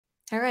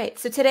All right.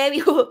 So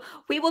today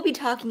we will be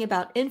talking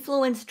about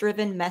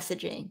influence-driven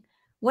messaging.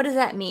 What does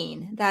that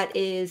mean? That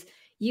is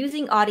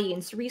using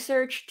audience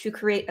research to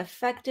create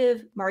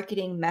effective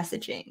marketing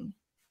messaging.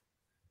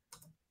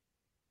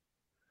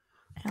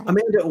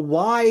 Amanda,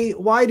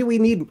 why do we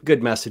need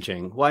good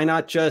messaging? Why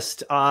not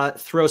just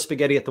throw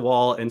spaghetti at the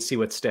wall and see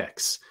what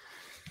sticks?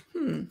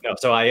 No,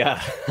 so I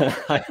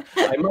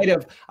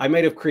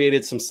might have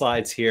created some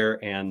slides here,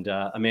 and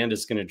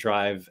Amanda's going to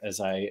drive as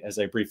I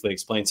briefly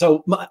explain.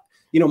 So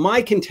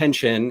my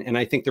contention, and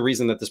I think the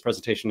reason that this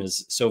presentation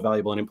is so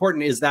valuable and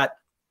important, is that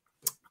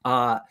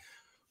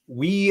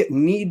we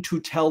need to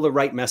tell the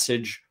right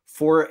message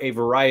for a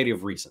variety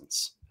of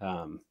reasons.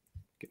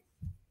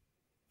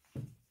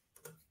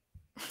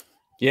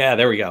 Yeah,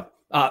 there we go.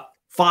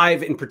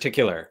 5 in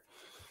particular.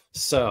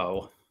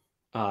 So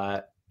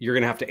you're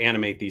going to have to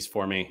animate these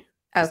for me.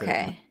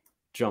 Okay.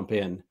 Jump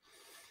in.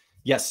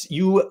 Yes,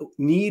 you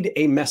need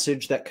a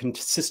message that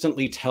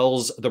consistently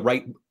tells the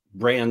right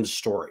brand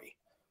story.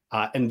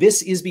 And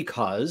this is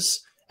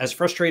because, as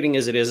frustrating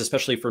as it is,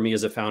 especially for me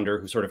as a founder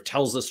who sort of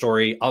tells the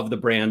story of the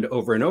brand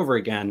over and over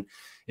again,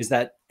 is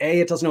that A,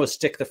 it doesn't always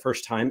stick the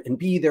first time, and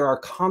B, there are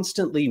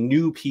constantly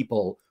new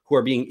people who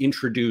are being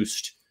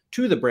introduced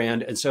to the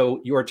brand. And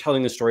so you are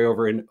telling the story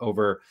over and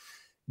over.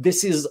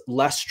 This is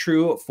less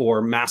true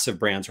for massive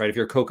brands, right? If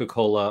you're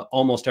Coca-Cola,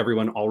 almost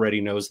everyone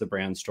already knows the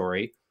brand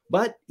story.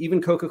 But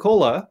even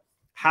Coca-Cola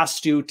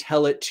has to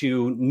tell it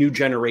to new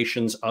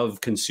generations of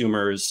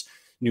consumers,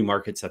 new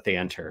markets that they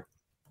enter.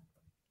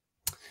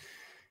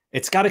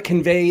 It's got to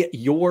convey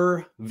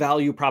your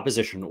value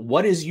proposition.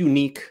 What is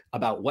unique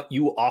about what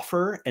you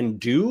offer and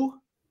do?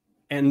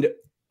 And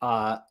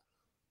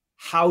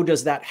how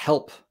does that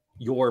help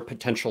your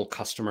potential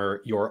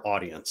customer, your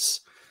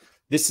audience?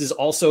 This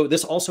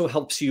also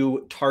helps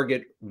you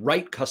target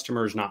right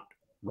customers, not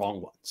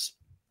wrong ones.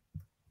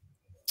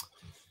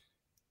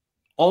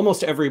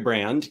 Almost every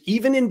brand,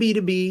 even in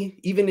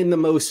B2B, even in the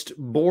most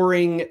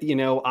boring,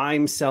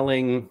 I'm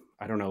selling,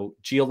 I don't know,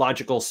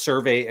 geological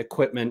survey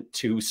equipment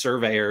to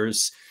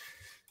surveyors,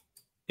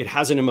 it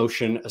has an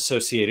emotion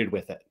associated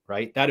with it,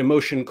 right? That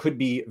emotion could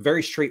be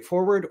very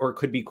straightforward or it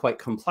could be quite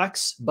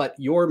complex, but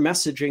your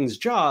messaging's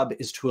job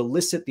is to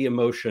elicit the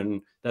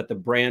emotion that the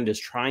brand is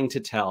trying to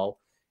tell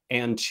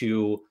and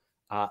to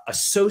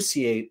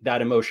associate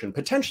that emotion.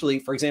 Potentially,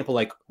 for example,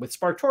 like with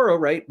SparkToro,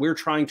 right? We're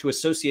trying to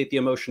associate the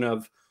emotion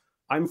of,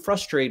 I'm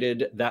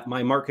frustrated that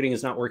my marketing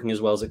is not working as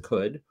well as it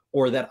could,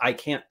 or that I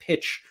can't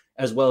pitch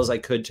as well as I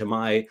could to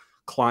my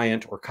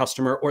client or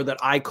customer, or that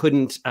I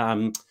couldn't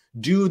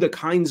do the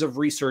kinds of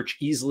research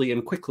easily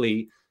and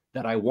quickly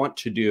that I want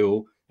to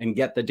do and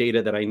get the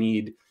data that I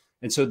need.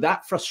 And so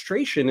that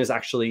frustration is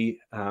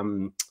actually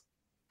kind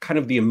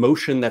of the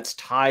emotion that's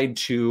tied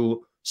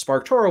to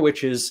SparkToro,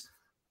 which is,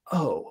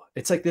 oh,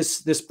 it's like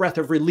this breath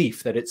of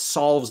relief that it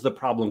solves the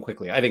problem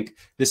quickly. I think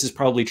this is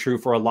probably true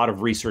for a lot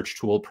of research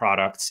tool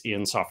products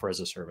in software as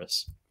a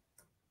service.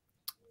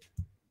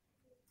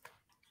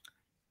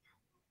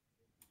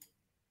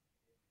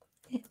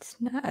 It's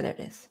not, there it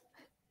is.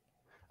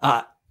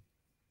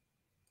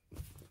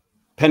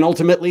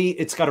 Penultimately,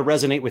 it's got to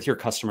resonate with your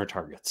customer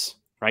targets,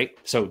 right?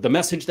 So the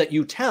message that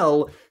you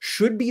tell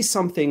should be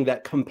something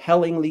that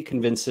compellingly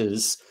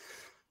convinces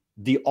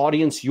the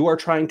audience you are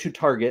trying to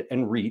target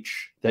and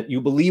reach, that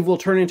you believe will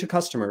turn into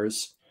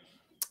customers.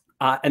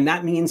 And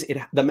that means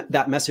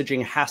that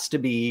messaging has to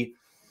be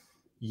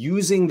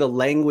using the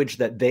language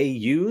that they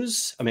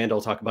use. Amanda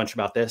will talk a bunch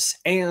about this,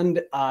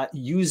 and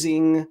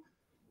using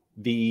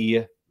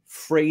the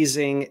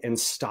phrasing and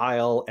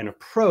style and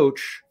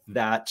approach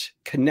that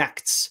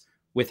connects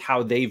with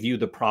how they view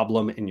the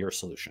problem in your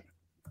solution.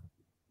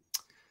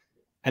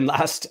 And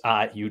last,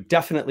 you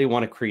definitely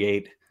want to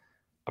create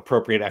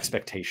appropriate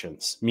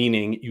expectations,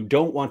 meaning you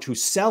don't want to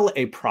sell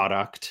a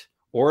product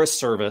or a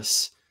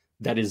service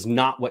that is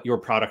not what your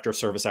product or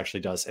service actually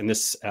does. And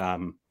this,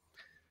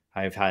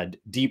 I've had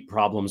deep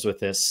problems with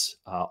this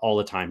all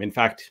the time. In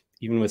fact,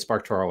 even with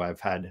SparkToro,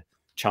 I've had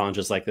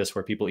challenges like this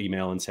where people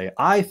email and say,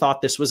 I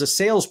thought this was a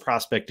sales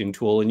prospecting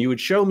tool and you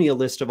would show me a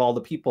list of all the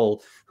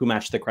people who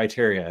match the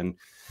criteria, and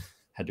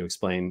had to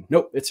explain,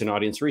 nope, it's an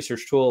audience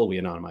research tool. We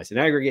anonymize and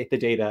aggregate the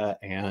data.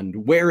 And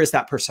where is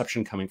that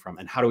perception coming from?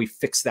 And how do we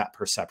fix that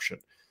perception?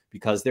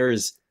 Because there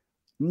is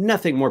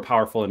nothing more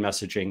powerful in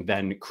messaging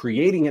than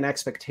creating an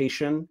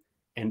expectation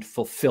and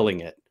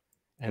fulfilling it.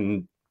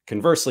 And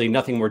conversely,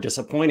 nothing more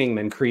disappointing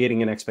than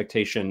creating an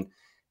expectation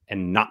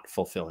and not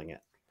fulfilling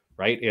it,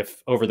 right?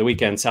 If over the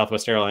weekend,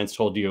 Southwest Airlines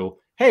told you,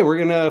 hey, we're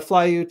going to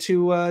fly you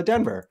to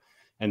Denver,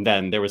 and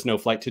then there was no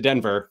flight to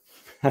Denver,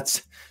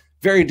 that's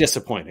very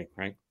disappointing,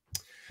 right?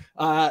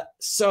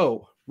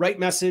 So right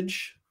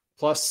message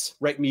plus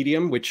right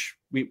medium, which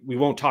we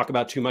won't talk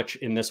about too much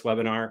in this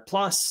webinar,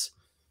 plus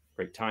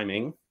great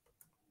timing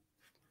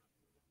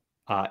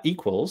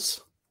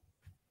equals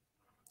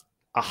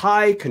a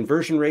high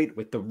conversion rate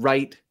with the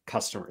right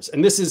customers.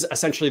 And this is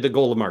essentially the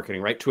goal of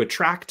marketing, right? To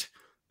attract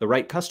the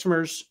right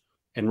customers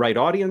and right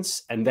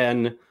audience, and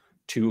then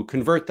to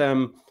convert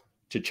them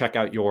to check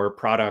out your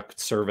product,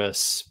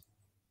 service,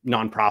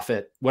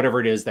 nonprofit, whatever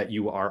it is that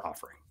you are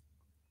offering.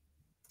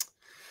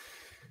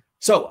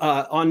 So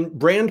on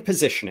brand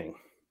positioning,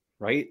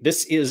 right?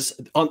 This is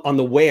on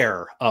the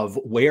where of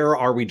where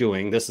are we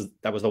doing?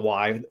 That was the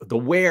why. The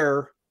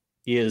where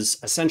is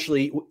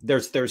essentially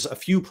there's a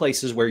few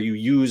places where you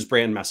use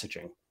brand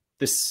messaging.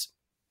 This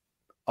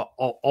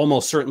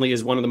almost certainly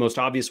is one of the most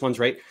obvious ones,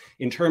 right?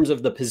 In terms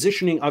of the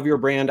positioning of your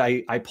brand,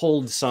 I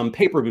pulled some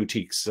paper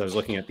boutiques. I was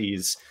looking at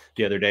these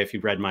the other day. If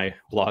you've read my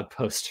blog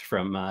post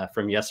from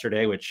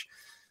yesterday, which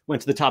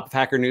went to the top of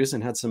Hacker News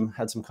and had some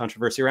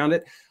controversy around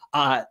it.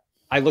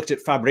 I looked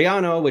at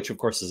Fabriano, which of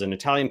course is an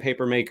Italian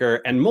paper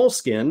maker, and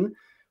Moleskine,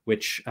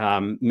 which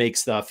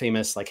makes the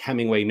famous like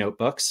Hemingway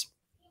notebooks.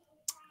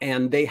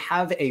 And they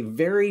have a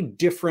very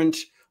different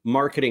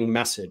marketing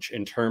message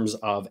in terms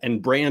of,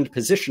 and brand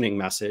positioning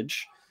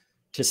message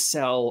to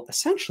sell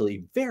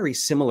essentially very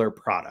similar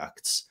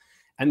products.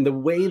 And the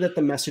way that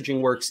the messaging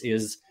works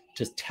is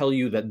to tell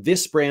you that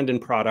this brand and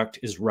product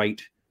is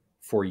right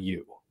for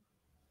you.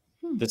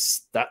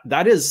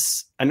 That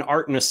is an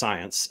art and a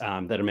science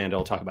that Amanda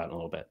will talk about in a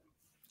little bit.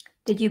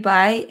 Did you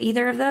buy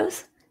either of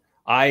those?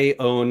 I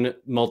own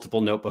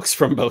multiple notebooks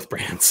from both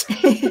brands.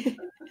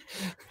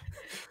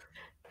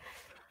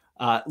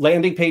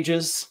 Landing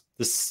pages.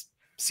 This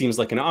seems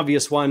like an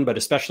obvious one, but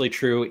especially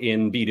true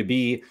in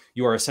B2B.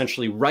 You are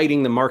essentially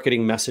writing the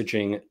marketing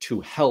messaging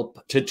to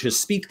help to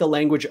speak the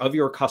language of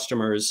your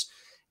customers.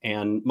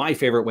 And my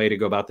favorite way to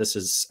go about this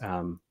is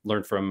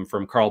learn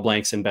from Carl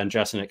Blanks and Ben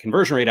Jessen at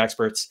Conversion Rate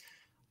Experts.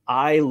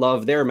 I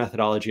love their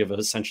methodology of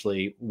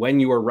essentially when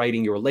you are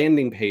writing your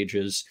landing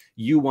pages,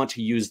 you want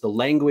to use the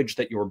language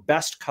that your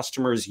best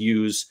customers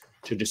use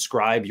to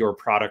describe your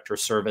product or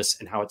service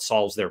and how it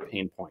solves their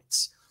pain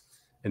points.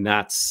 And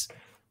that's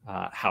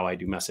how I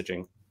do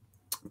messaging.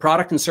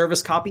 Product and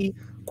service copy,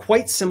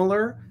 quite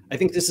similar. I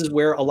think this is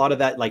where a lot of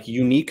that like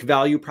unique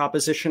value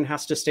proposition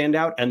has to stand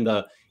out, and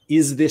the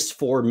 "is this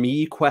for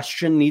me"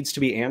 question needs to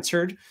be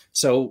answered.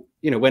 So,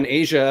 when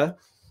Asia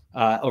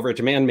over at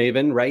Demand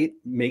Maven, right,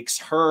 makes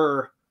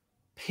her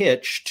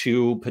pitch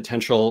to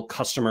potential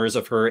customers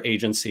of her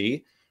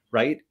agency,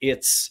 right,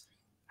 it's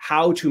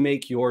how to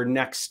make your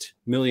next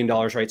 $1 million,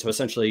 right? So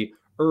essentially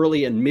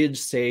early and mid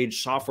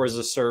stage software as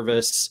a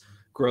service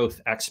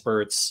growth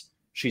experts.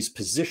 She's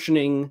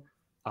positioning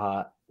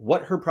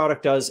what her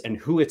product does and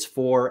who it's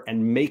for,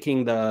 and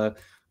making the,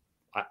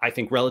 I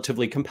think,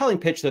 relatively compelling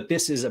pitch that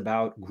this is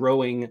about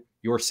growing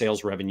your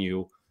sales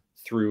revenue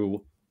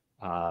through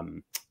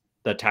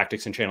the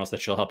tactics and channels that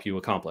she'll help you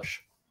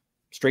accomplish.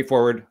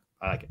 Straightforward.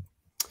 I like it.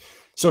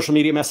 Social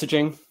media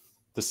messaging.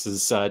 This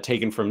is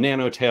taken from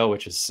Nanotale,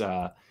 which is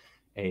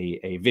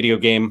a video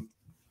game.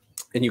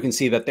 And you can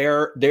see that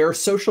their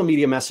social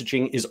media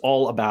messaging is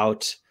all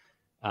about,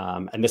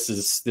 and this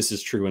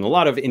is true in a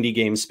lot of indie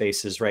game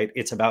spaces, right?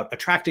 It's about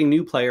attracting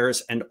new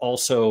players and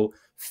also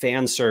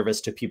fan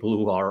service to people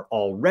who are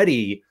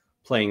already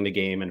playing the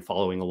game and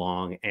following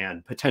along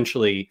and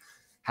potentially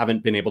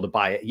haven't been able to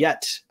buy it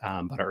yet,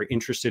 but are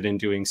interested in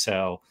doing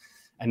so.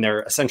 And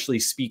they're essentially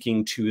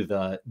speaking to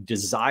the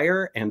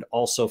desire and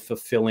also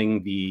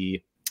fulfilling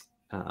the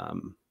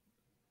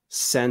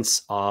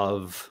sense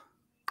of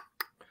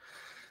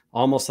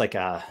almost like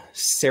a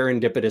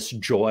serendipitous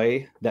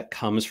joy that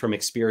comes from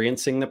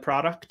experiencing the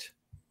product.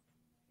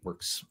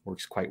 Works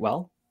quite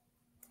well.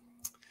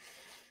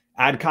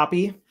 Ad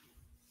copy.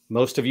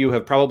 Most of you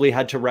have probably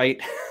had to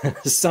write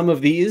some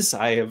of these.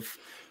 I have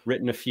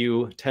written a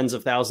few tens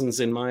of thousands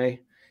in my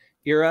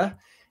era.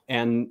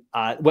 And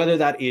whether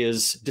that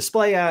is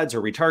display ads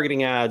or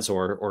retargeting ads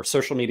or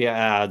social media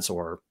ads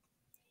or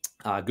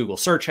Google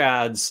search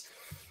ads,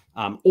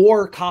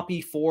 or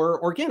copy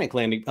for organic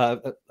landing,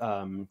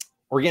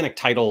 organic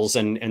titles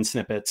and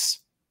snippets,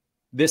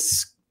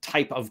 this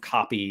type of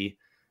copy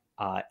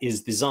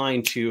is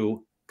designed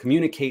to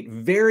communicate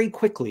very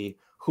quickly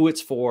who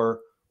it's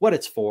for, what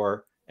it's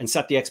for, and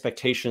set the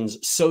expectations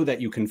so that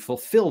you can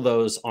fulfill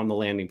those on the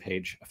landing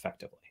page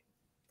effectively.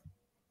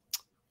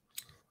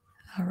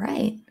 All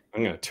right.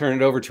 I'm going to turn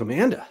it over to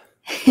Amanda.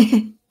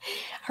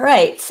 All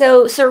right.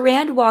 So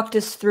Rand walked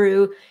us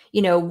through,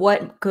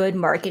 what good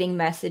marketing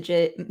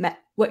messaging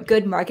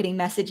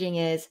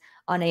is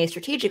on a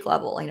strategic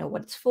level,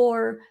 what it's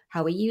for,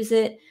 how we use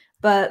it.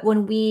 But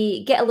when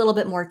we get a little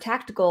bit more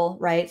tactical,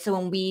 right? So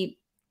when we,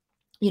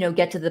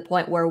 get to the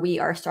point where we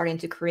are starting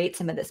to create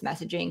some of this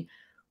messaging,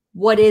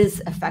 what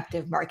is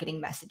effective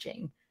marketing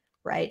messaging,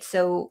 right?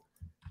 So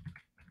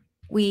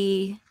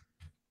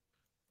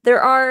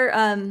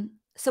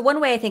so one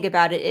way I think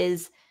about it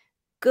is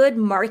good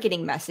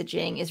marketing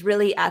messaging is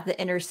really at the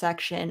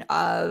intersection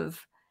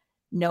of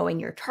knowing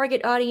your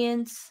target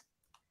audience,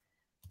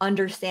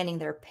 understanding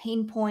their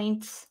pain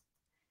points,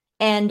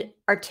 and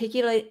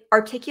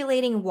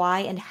articulating why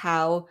and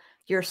how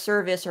your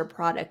service or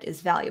product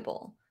is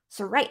valuable.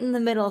 So right in the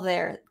middle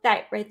there,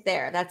 that right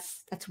there,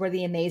 that's where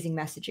the amazing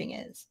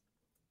messaging is.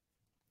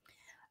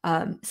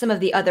 Some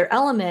of the other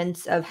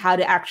elements of how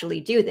to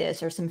actually do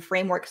this are some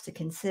frameworks to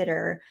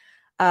consider.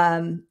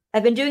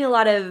 I've been doing a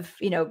lot of,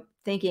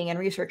 thinking and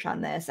research on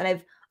this, and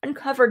I've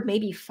uncovered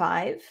maybe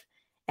 5.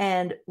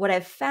 And what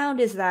I've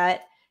found is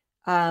that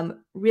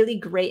really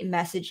great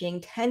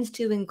messaging tends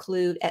to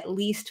include at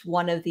least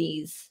one of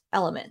these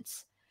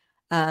elements.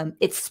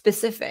 It's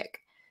specific.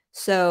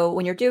 So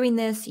when you're doing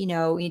this, you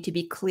need to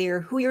be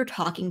clear who you're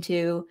talking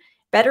to.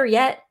 Better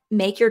yet,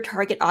 make your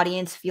target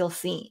audience feel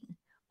seen.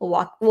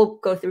 We'll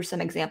go through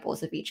some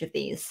examples of each of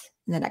these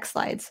in the next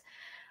slides.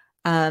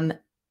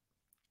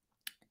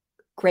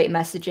 Great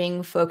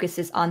messaging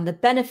focuses on the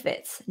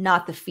benefits,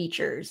 not the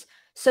features.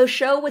 So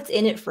show what's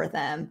in it for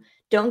them.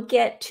 Don't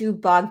get too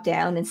bogged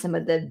down in some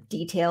of the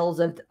details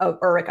of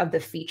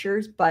the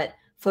features, but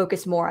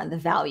focus more on the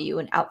value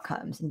and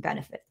outcomes and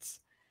benefits.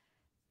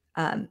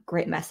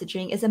 Great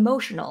messaging is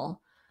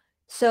emotional.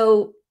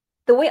 So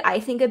the way I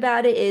think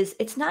about it is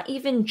it's not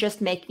even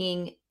just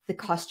making the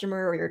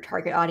customer or your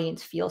target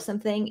audience feel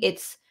something.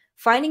 It's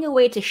finding a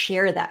way to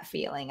share that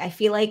feeling. I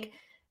feel like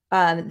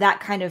that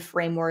kind of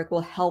framework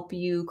will help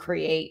you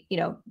create,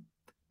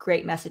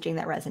 great messaging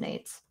that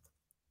resonates.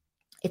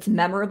 It's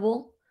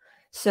memorable.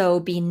 So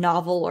be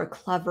novel or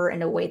clever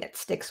in a way that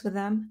sticks with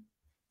them.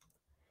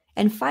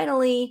 And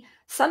finally,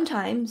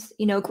 sometimes,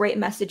 great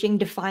messaging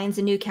defines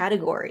a new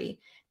category.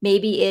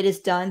 Maybe it is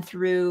done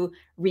through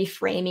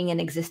reframing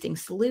an existing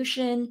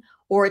solution,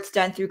 or it's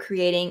done through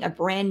creating a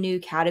brand new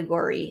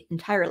category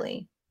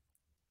entirely.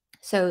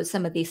 So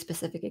some of these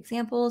specific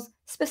examples,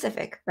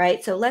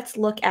 right? So let's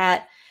look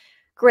at,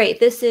 great,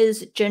 this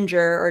is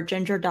Ginger or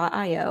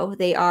ginger.io.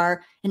 They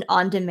are an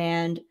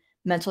on-demand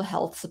mental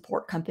health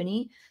support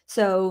company.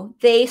 So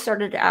they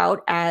started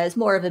out as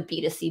more of a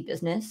B2C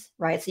business,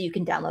 right? So you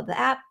can download the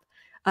app,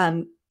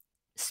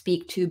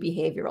 speak to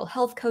behavioral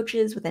health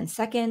coaches within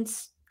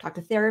seconds, talk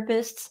to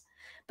therapists,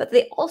 but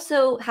they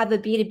also have a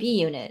B2B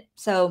unit.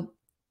 So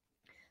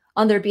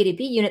on their B2B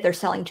unit, they're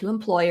selling to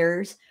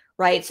employers,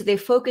 right? So they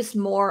focus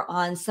more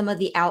on some of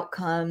the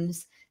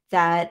outcomes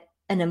that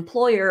an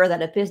employer or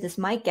that a business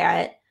might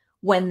get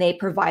when they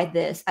provide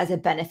this as a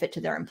benefit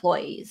to their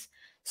employees.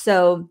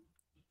 So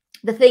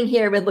the thing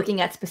here with looking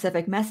at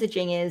specific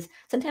messaging is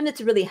sometimes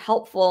it's really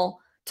helpful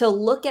to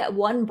look at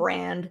one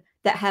brand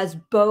that has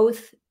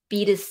both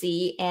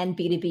B2C and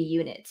B2B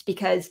units,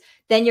 because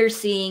then you're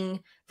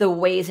seeing the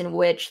ways in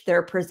which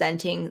they're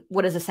presenting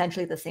what is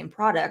essentially the same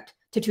product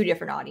to two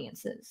different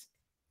audiences.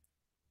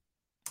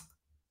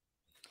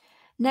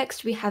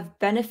 Next, we have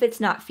benefits,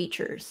 not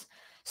features.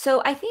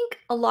 So I think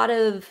a lot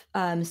of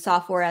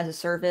software as a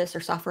service or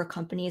software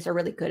companies are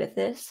really good at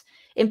this.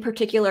 In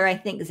particular, I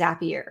think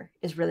Zapier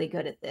is really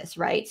good at this,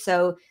 right?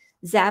 So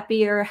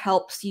Zapier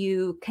helps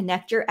you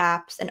connect your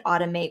apps and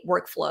automate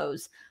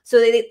workflows. So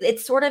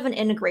it's sort of an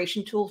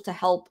integration tool to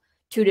help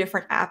two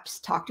different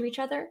apps talk to each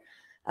other.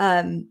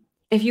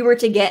 If you were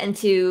to get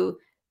into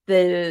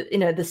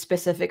the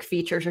specific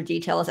features or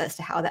details as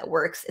to how that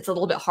works, it's a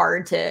little bit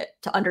hard to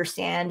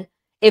understand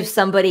if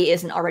somebody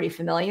isn't already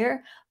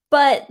familiar.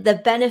 But the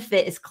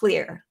benefit is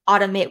clear: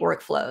 automate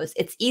workflows.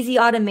 It's easy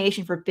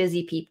automation for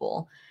busy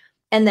people.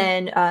 And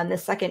then the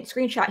second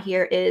screenshot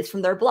here is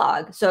from their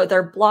blog. So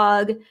their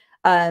blog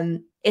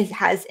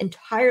has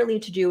entirely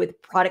to do with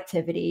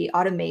productivity,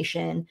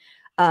 automation.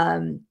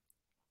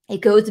 It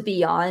goes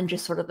beyond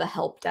just sort of the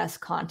help desk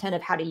content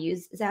of how to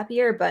use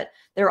Zapier, but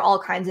there are all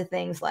kinds of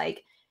things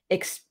like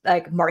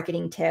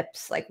marketing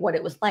tips, like what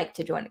it was like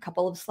to join a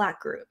couple of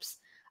Slack groups.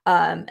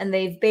 And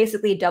they've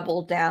basically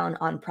doubled down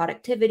on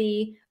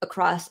productivity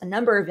across a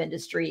number of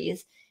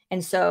industries.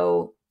 And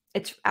so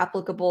it's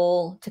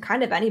applicable to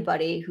kind of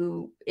anybody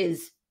who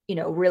is,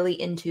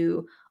 really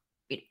into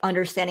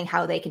understanding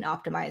how they can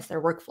optimize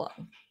their workflow.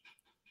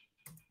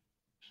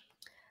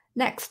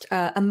 Next,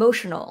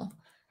 emotional.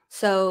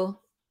 So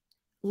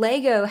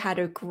Lego had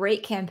a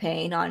great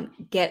campaign on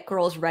Get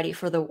Girls Ready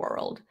for the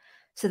World.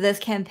 So this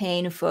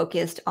campaign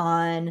focused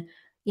on,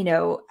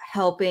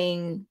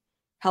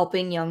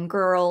 helping young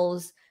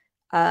girls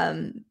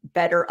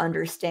better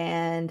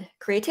understand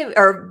creativity,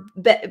 or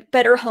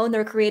better hone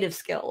their creative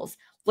skills,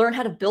 learn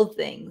how to build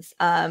things,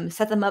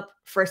 set them up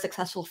for a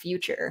successful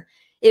future.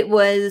 It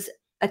was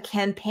a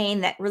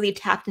campaign that really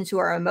tapped into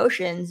our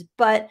emotions,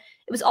 but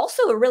it was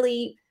also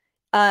really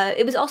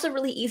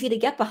easy to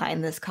get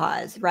behind this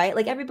cause, right?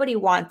 Like everybody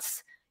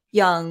wants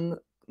young,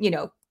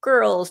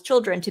 girls,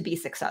 children to be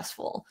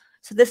successful.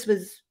 So this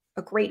was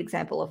a great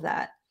example of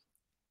that.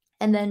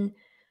 And then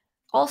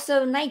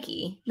also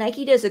Nike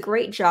does a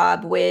great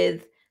job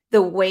with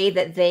the way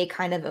that they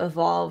kind of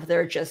evolve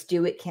their Just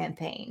Do It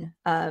campaign,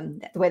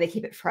 the way they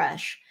keep it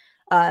fresh.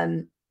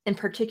 In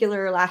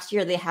particular, last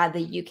year they had the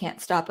You Can't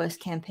Stop Us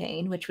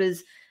campaign, which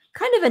was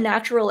kind of a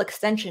natural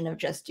extension of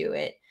Just Do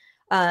It.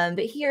 But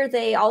here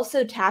they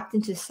also tapped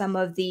into some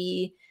of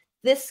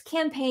this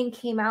campaign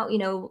came out,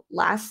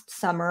 last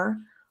summer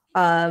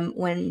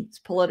when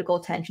political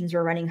tensions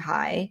were running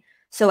high.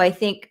 So I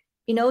think,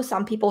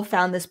 some people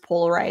found this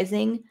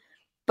polarizing,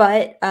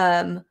 but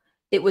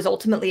it was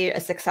ultimately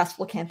a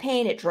successful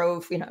campaign. It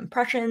drove,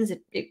 impressions.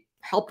 It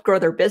helped grow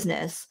their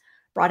business,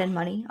 brought in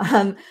money.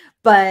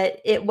 But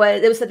it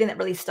was something that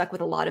really stuck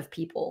with a lot of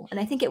people. And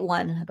I think it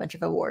won a bunch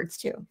of awards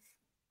too.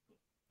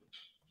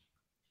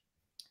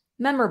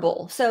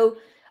 Memorable. So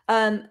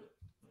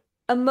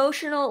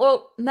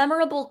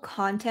Memorable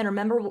content or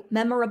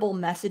memorable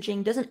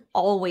messaging doesn't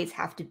always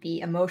have to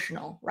be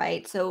emotional,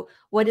 right? So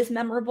what is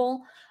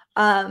memorable?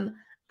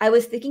 I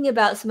was thinking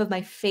about some of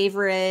my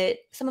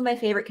favorite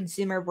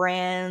consumer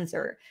brands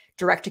or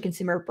direct to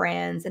consumer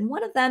brands, and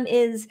one of them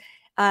is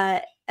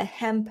a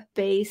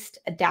hemp-based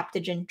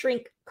adaptogen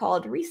drink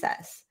called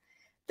Recess.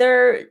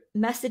 Their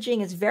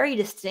messaging is very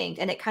distinct,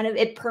 and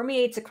it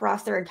permeates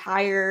across their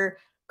entire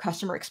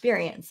customer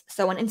experience.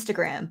 So on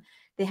Instagram,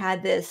 they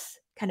had this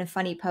kind of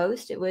funny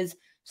post. It was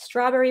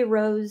strawberry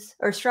rose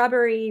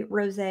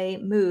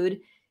mood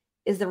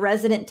is the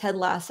resident Ted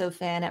Lasso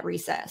fan at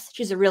Recess.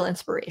 She's a real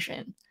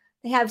inspiration.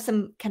 They have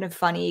some kind of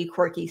funny,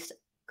 quirky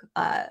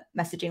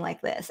messaging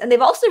like this. And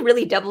they've also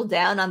really doubled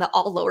down on the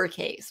all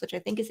lowercase, which I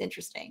think is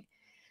interesting.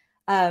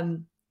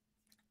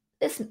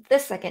 This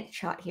second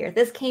shot here,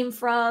 this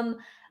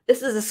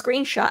is a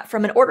screenshot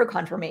from an order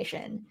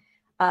confirmation.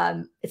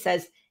 It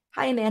says,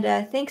 "Hi,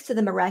 Amanda. Thanks to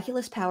the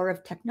miraculous power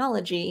of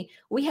technology,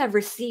 we have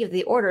received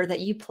the order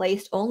that you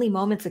placed only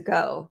moments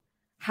ago.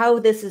 How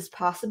this is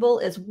possible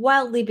is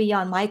wildly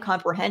beyond my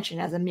comprehension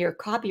as a mere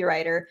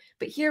copywriter,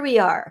 but here we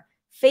are,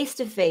 face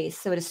to face,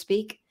 so to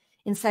speak,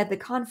 inside the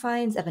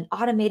confines of an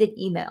automated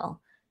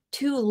email.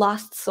 Two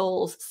lost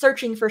souls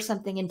searching for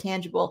something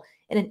intangible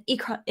in an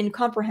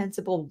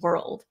incomprehensible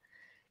world.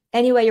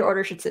 Anyway, your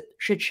order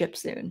should ship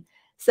soon."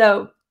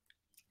 So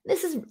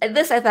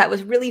this I thought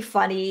was really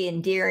funny,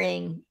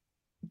 endearing,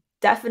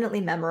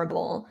 definitely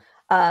memorable.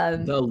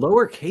 The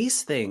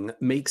lowercase thing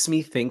makes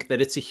me think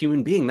that it's a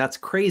human being. That's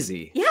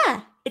crazy.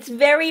 Yeah, it's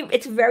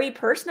very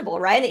personable,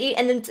 right?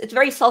 And it's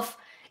very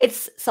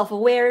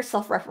self-aware,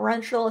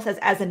 self-referential. It says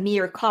as a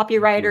mere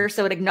copywriter,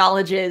 so it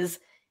acknowledges,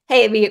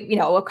 hey,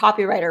 a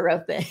copywriter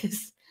wrote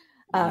this.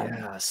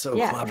 So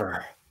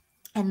clever.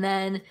 And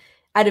then,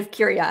 out of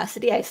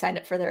curiosity, I signed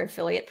up for their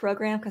affiliate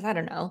program because I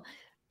don't know.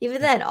 Even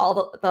then,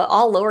 all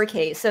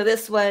lowercase. So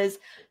this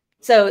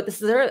is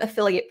their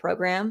affiliate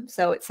program.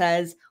 So it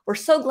says, "We're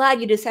so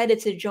glad you decided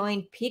to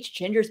join Peach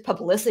Ginger's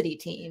publicity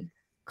team,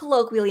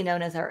 colloquially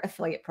known as our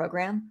affiliate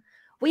program.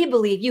 We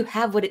believe you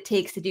have what it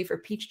takes to do for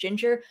Peach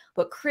Ginger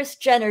what Kris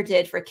Jenner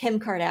did for Kim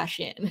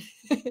Kardashian."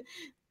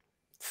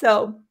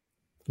 So,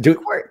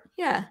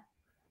 yeah.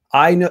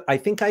 I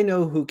think I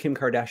know who Kim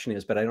Kardashian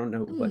is, but I don't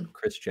know what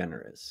Kris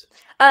Jenner is.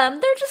 They're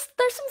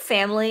some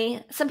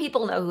family. Some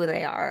people know who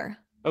they are.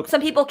 Okay.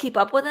 Some people keep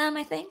up with them,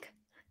 I think.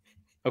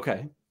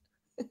 Okay.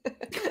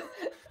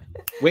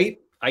 Wait,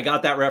 I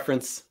got that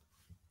reference.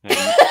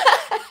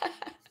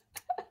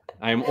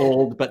 I'm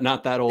old, but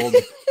not that old.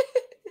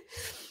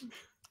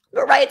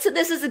 Right. So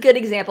this is a good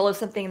example of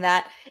something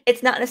that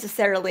it's not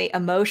necessarily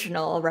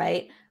emotional,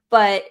 right?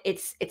 But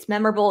it's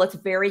memorable. It's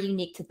very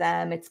unique to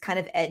them. It's kind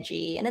of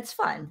edgy and it's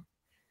fun.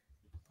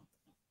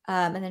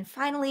 And then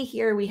finally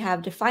here we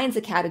have defines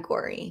a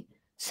category.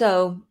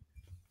 So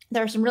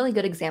there are some really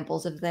good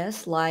examples of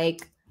this,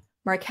 like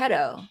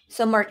Marketo.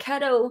 So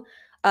Marketo,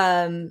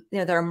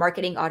 they're a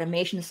marketing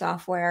automation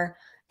software.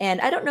 And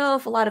I don't know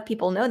if a lot of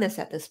people know this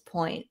at this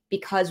point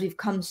because we've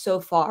come so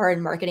far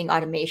in marketing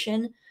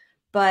automation.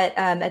 But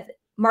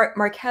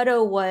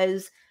Marketo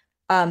was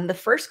the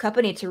first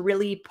company to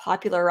really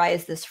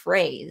popularize this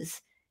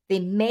phrase.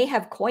 They may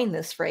have coined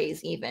this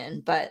phrase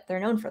even, but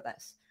they're known for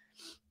this.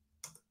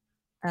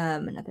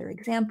 Another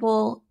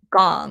example,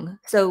 Gong.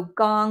 So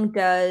Gong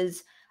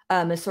does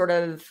they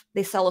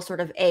sell a sort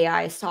of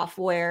AI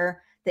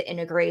software that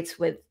integrates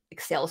with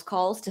sales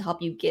calls to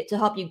help you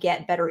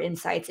get better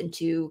insights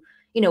into,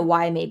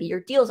 why maybe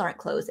your deals aren't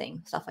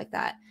closing, stuff like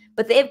that.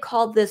 But they've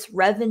called this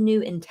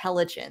revenue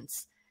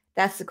intelligence.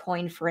 That's the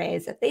coined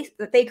phrase that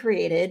they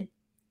created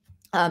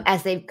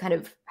as they kind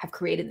of have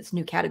created this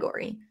new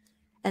category.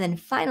 And then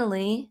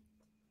finally,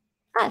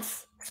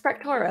 us,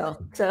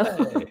 SparkToro. So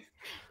hey.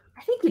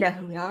 I think you know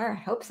who we are. I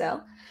hope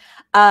so.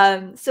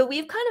 So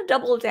we've kind of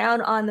doubled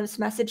down on this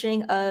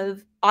messaging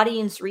of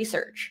audience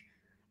research.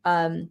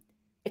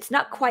 It's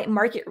not quite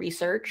market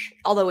research,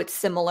 although it's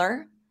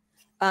similar.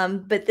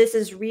 But this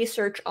is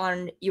research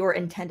on your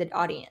intended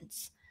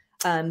audience.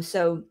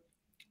 So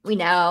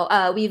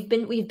we've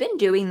been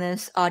doing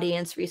this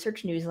audience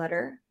research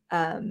newsletter.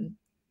 You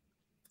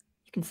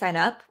can sign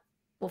up.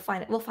 We'll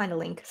find a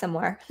link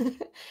somewhere.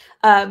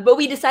 But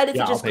we decided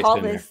to just call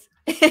this.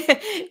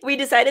 We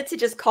decided to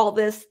just call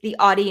this the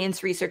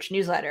audience research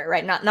newsletter,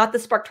 right? Not the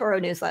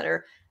SparkToro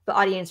newsletter, but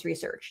audience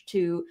research,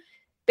 to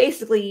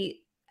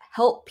basically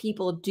help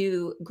people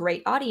do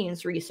great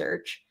audience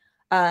research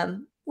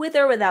with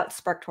or without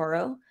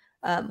SparkToro.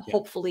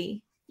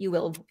 Hopefully you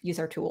will use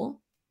our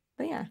tool.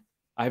 But yeah.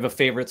 I have a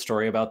favorite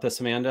story about this,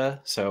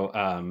 Amanda. So,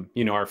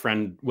 our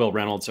friend Will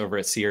Reynolds over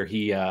at Sear,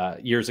 he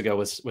years ago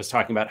was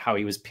talking about how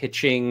he was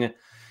pitching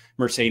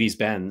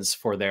Mercedes-Benz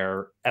for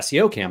their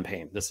SEO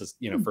campaign. This is,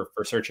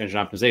 for search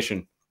engine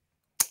optimization.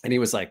 And he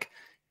was like,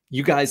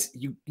 you guys,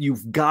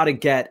 you've got to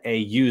get a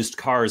used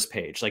cars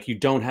page. Like, you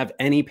don't have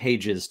any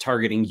pages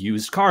targeting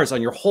used cars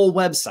on your whole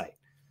website.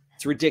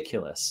 It's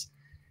ridiculous.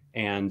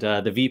 And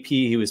the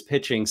VP he was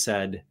pitching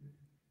said,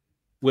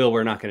 "Will,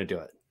 we're not going to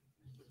do it."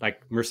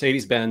 like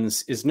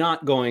Mercedes-Benz is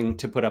not going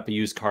to put up a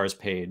used cars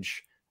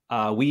page.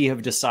 We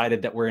have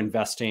decided that we're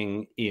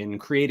investing in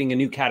creating a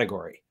new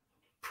category,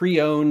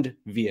 pre-owned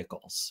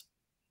vehicles.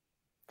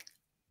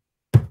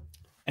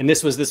 And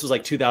this was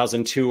like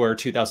 2002 or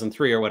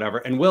 2003 or whatever.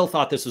 And Will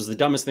thought this was the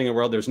dumbest thing in the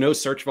world. There's no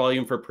search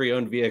volume for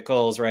pre-owned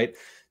vehicles, right?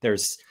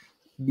 There's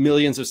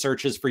millions of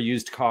searches for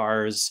used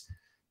cars.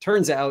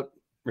 Turns out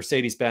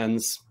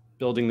Mercedes-Benz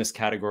building this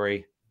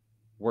category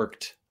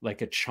worked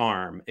like a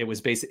charm. It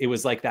was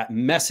like that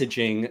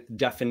messaging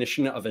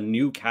definition of a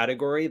new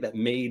category that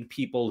made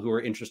people who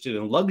are interested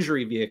in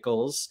luxury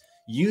vehicles,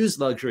 used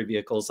luxury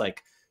vehicles,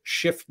 like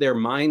shift their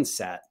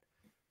mindset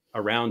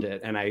around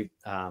it. And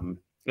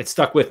it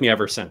stuck with me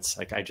ever since.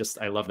 Like,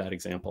 I love that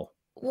example.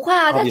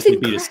 Wow. Obviously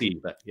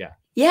B2C, but yeah.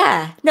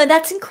 Yeah. No,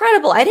 that's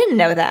incredible. I didn't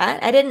know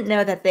that. I didn't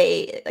know that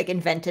they like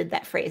invented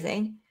that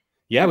phrasing.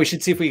 Yeah. We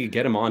should see if we could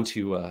get him on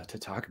to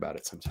talk about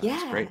it sometime.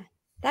 Yeah. It's great.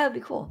 That would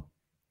be cool.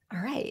 All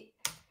right.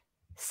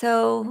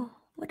 So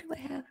what do I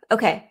have?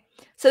 Okay.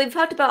 So we've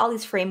talked about all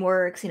these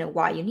frameworks,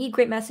 why you need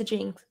great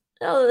messaging,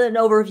 an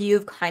overview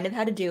of kind of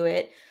how to do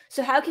it.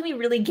 So how can we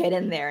really get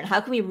in there and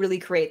how can we really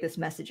create this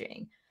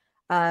messaging?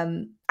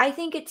 I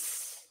think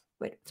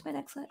what's my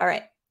next slide? All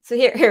right. So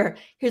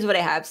here's what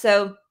I have.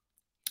 So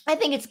I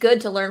think it's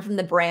good to learn from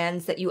the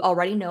brands that you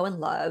already know and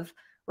love,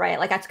 right?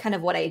 Like that's kind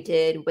of what I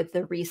did with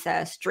the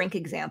recess drink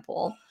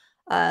example.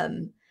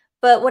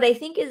 But what I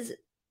think is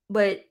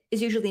what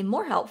is usually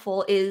more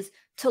helpful is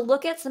to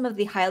look at some of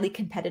the highly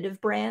competitive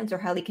brands or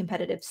highly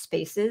competitive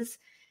spaces,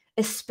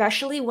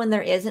 especially when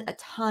there isn't a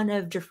ton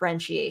of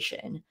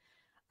differentiation.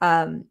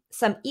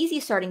 Some easy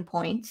starting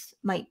points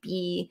might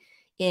be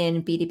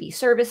in B2B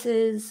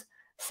services,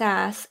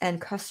 SaaS,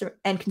 and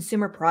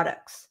consumer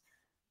products.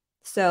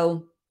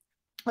 So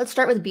let's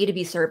start with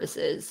B2B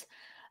services.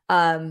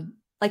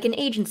 Like an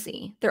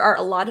agency, there are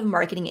a lot of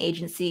marketing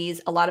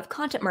agencies, a lot of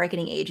content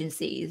marketing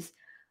agencies.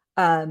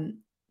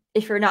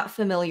 If you're not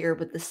familiar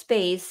with the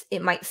space,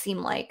 it might seem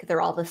like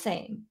they're all the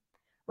same,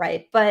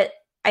 right? But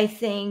I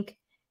think,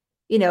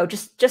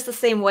 just the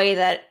same way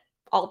that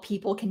all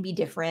people can be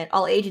different,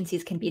 all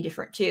agencies can be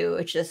different too.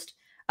 It's just,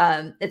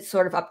 it's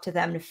sort of up to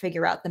them to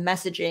figure out the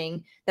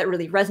messaging that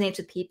really resonates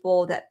with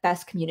people, that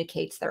best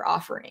communicates their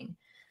offering.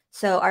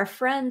 So our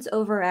friends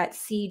over at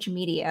Siege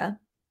Media,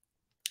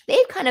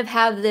 they kind of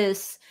have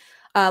this,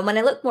 when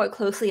I look more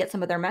closely at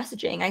some of their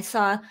messaging, I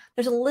saw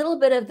there's a little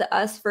bit of the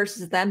us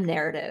versus them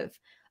narrative.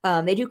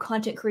 They do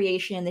content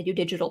creation, they do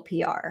digital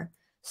PR.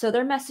 So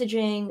their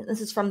messaging, this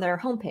is from their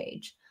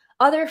homepage.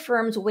 Other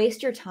firms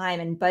waste your time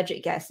and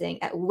budget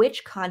guessing at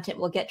which content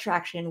will get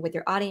traction with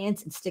your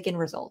audience and stick in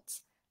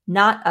results.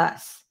 Not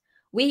us.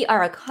 We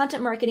are a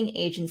content marketing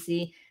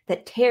agency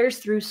that tears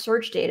through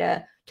search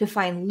data to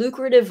find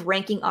lucrative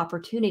ranking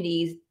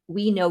opportunities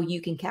we know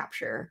you can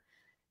capture.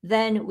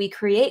 Then we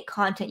create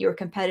content your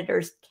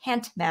competitors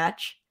can't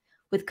match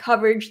with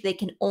coverage they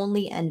can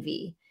only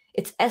envy.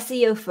 It's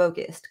SEO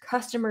focused,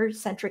 customer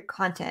centric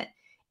content,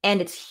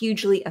 and it's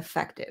hugely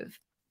effective.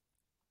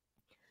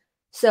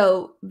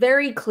 So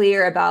very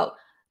clear about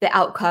the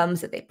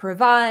outcomes that they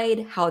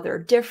provide, how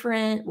they're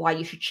different, why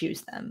you should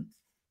choose them.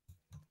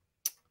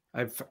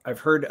 I've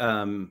heard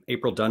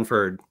April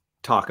Dunford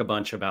talk a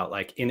bunch about,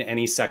 like, in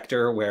any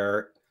sector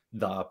where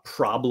the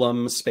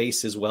problem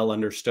space is well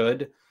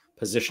understood,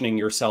 positioning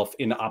yourself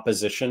in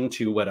opposition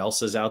to what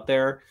else is out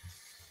there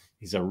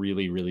is a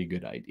really, really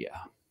good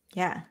idea.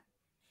 Yeah.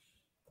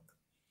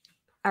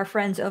 Our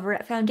friends over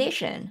at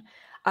Foundation.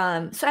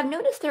 So I've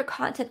noticed their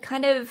content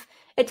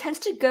it tends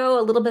to go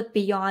a little bit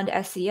beyond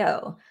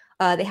SEO.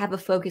 They have a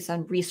focus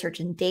on research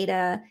and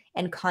data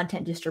and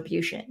content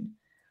distribution.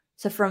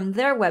 So from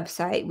their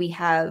website,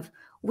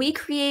 we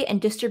create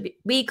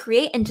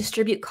and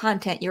distribute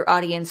content your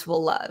audience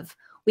will love.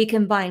 We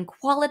combine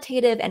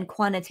qualitative and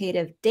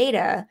quantitative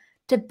data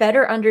to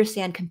better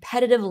understand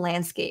competitive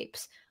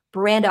landscapes,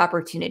 brand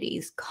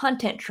opportunities,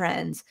 content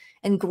trends,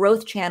 and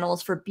growth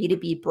channels for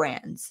B2B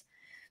brands.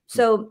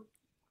 So,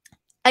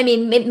 I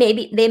mean,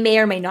 maybe they may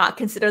or may not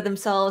consider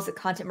themselves a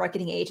content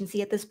marketing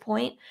agency at this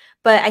point,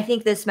 but I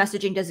think this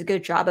messaging does a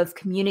good job of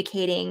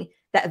communicating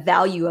that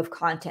value of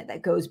content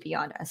that goes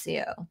beyond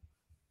SEO.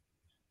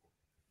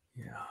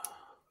 Yeah.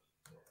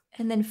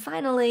 And then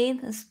finally,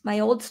 this is my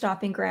old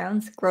stomping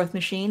grounds, Growth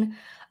Machine.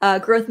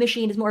 Growth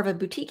Machine is more of a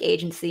boutique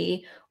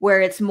agency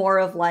where it's more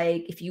of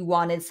like if you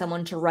wanted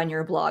someone to run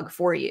your blog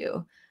for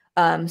you.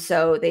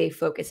 So they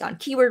focus on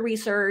keyword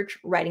research,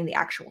 writing the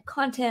actual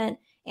content,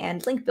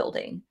 and link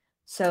building.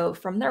 So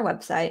from their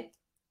website,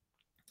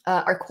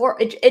 our core,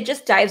 it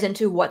just dives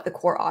into what the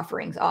core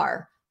offerings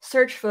are.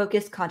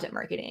 Search-focused content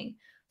marketing.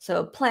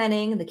 So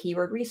planning, the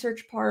keyword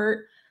research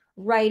part,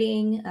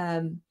 writing.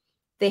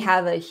 They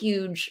have a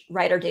huge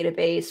writer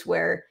database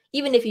where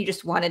even if you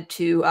just wanted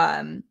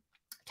to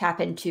tap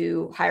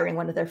into hiring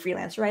one of their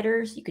freelance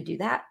writers, you could do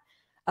that.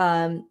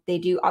 They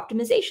do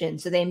optimization.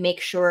 So they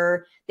make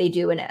sure they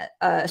do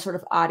a sort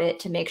of audit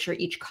to make sure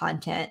each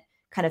content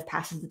kind of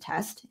passes the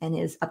test and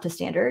is up to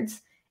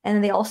standards. And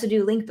then they also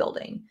do link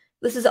building.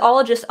 This is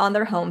all just on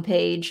their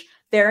homepage.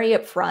 very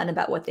upfront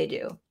about what they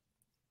do.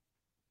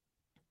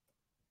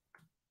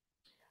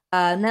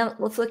 Now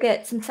let's look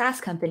at some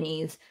SaaS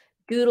companies,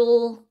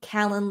 Doodle,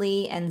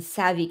 Calendly, and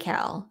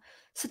SavvyCal.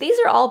 So these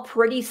are all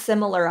pretty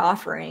similar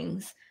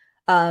offerings.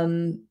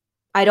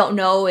 I don't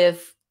know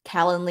if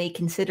Calendly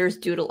considers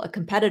Doodle a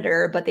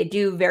competitor, but they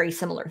do very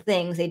similar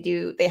things.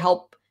 They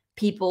help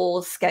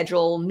people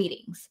schedule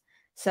meetings.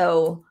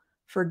 So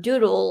for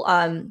Doodle,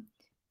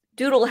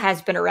 Doodle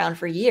has been around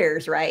for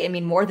years, right? I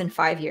mean, more than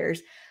 5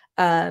 years.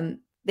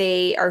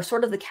 They are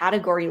sort of the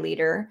category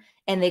leader,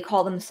 and they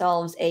call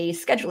themselves a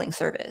scheduling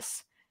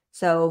service.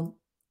 So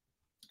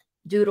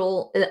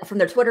Doodle, from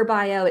their Twitter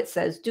bio, it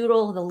says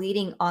Doodle, the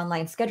leading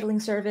online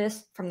scheduling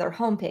service. From their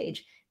homepage,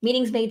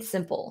 meetings made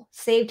simple.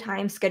 Save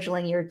time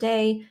scheduling your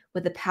day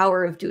with the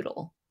power of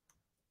Doodle.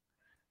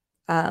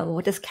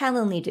 What does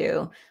Calendly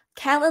do?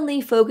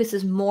 Calendly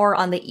focuses more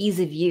on the ease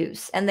of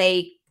use, and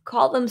they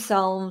call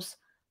themselves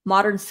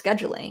modern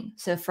scheduling.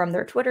 So from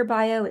their Twitter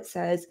bio, it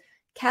says,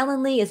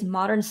 Calendly is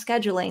modern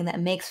scheduling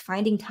that makes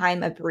finding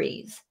time a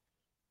breeze.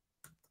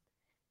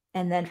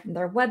 And then from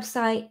their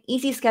website,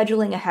 easy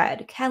scheduling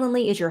ahead.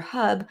 Calendly is your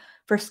hub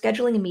for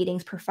scheduling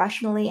meetings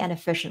professionally and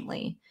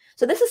efficiently.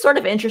 So this is sort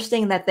of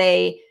interesting that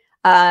they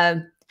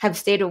have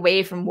stayed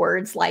away from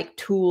words like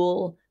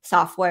tool,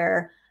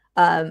 software,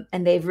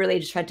 and they've really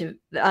just tried to,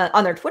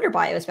 on their Twitter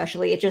bio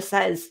especially, it just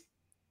says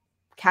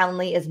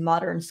Calendly is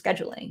modern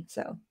scheduling.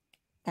 So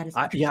that is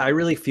I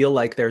really feel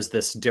like there's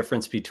this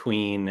difference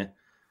between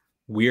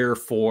we're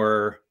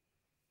for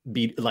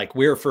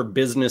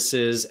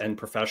businesses and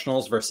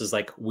professionals versus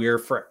like we're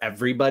for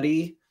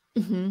everybody.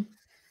 Mm-hmm.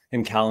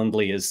 And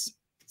Calendly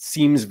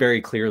seems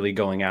very clearly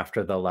going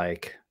after the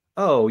like,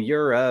 oh,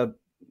 you're a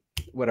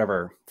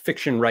whatever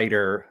fiction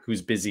writer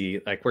who's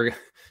busy. Like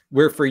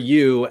we're for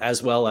you,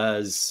 as well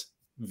as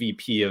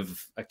VP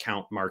of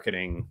account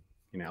marketing,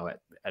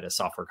 at a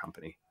software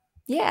company.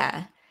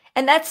 Yeah.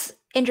 And that's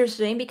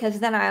interesting because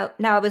then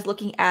I was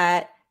looking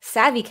at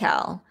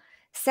SavvyCal.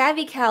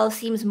 SavvyCal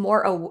seems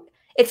more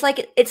it's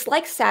like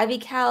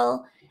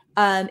SavvyCal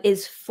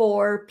is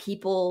for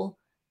people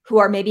who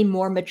are maybe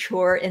more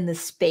mature in the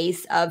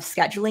space of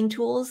scheduling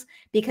tools,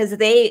 because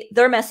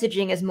their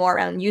messaging is more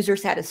around user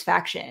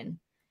satisfaction.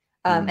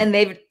 And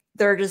they've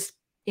just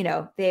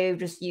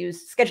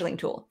used scheduling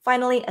tool.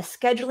 Finally, a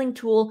scheduling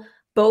tool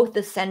both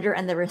the sender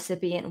and the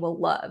recipient will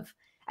love.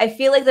 I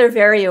feel like they're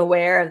very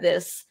aware of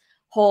this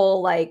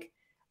whole like,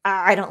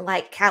 I don't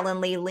like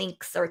Calendly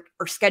links or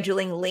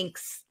scheduling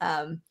links.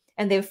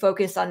 And they've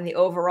focused on the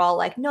overall,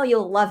 like, no,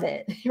 you'll love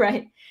it,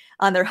 right?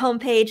 On their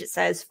homepage, it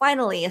says,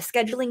 finally, a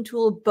scheduling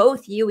tool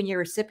both you and your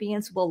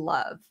recipients will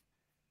love.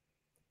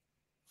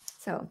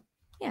 So,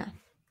 yeah.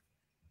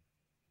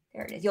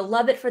 There it is. You'll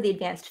love it for the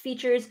advanced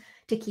features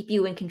to keep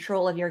you in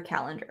control of your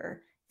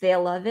calendar.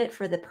 They'll love it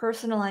for the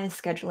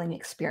personalized scheduling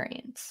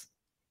experience.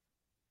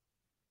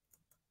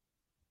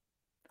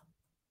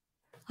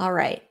 All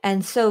right.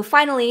 And so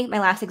finally, my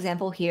last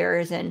example here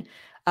is in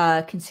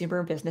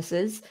consumer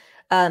businesses.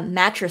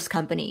 Mattress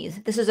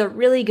companies. This is a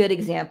really good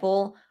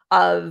example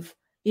of,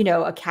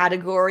 a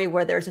category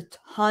where there's a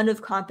ton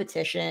of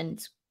competition.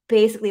 It's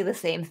basically the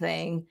same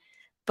thing,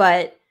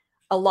 but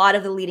a lot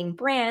of the leading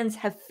brands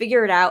have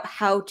figured out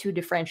how to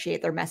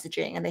differentiate their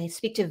messaging, and they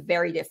speak to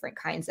very different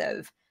kinds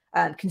of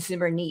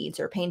consumer needs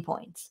or pain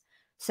points.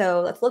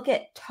 So let's look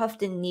at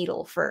Tuft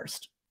Needle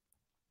first.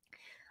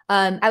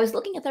 I was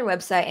looking at their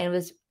website and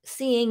was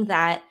seeing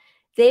that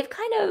they've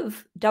kind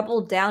of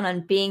doubled down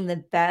on being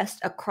the best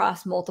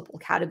across multiple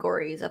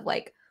categories of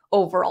like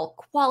overall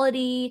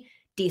quality,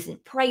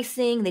 decent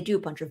pricing. They do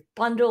a bunch of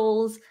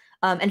bundles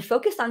and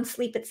focus on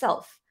sleep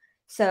itself.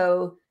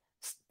 So,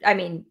 I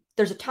mean,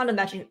 there's a ton of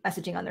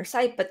messaging on their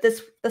site, but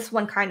this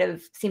one kind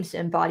of seems to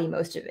embody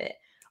most of it.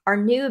 Our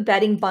new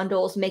bedding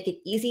bundles make it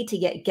easy to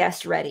get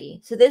guest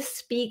ready. So this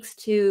speaks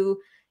to,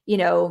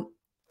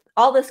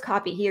 all this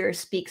copy here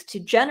speaks to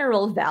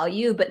general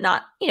value, but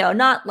not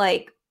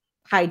like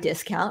high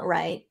discount,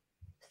 right?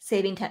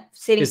 Saving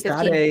 15.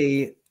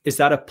 Is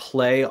that a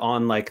play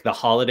on like the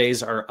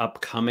holidays are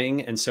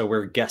upcoming, and so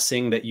we're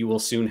guessing that you will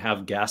soon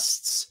have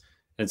guests,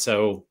 and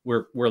so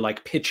we're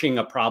like pitching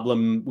a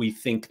problem we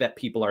think that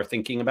people are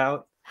thinking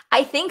about?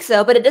 I think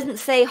so, but it doesn't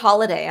say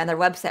holiday on their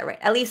website, right?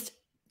 At least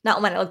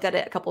not when I looked at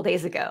it a couple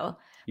days ago.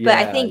 But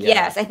I think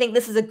yes, I think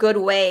this is a good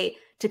way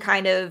to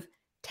kind of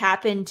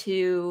tap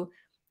into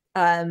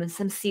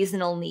some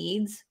seasonal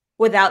needs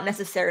without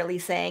necessarily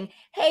saying,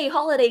 hey,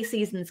 holiday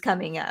season's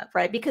coming up,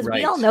 right? Because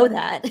we all know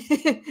that.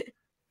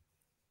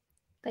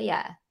 But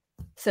yeah,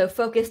 so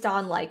focused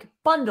on like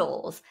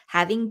bundles,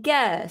 having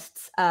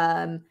guests,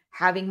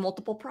 having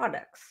multiple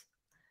products.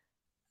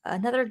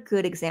 Another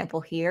good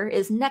example here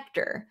is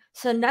Nectar.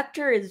 So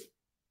Nectar is,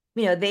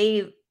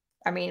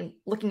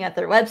 looking at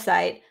their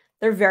website,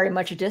 they're very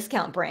much a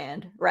discount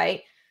brand,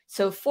 right?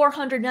 So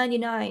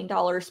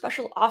 $499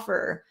 special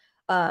offer,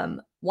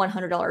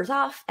 $100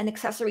 off and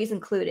accessories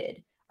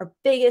included. Our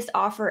biggest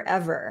offer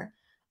ever.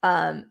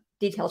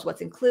 Details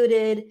what's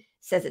included,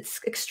 says it's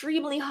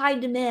extremely high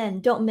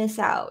demand, don't miss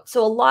out.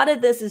 So a lot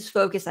of this is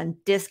focused on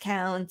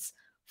discounts,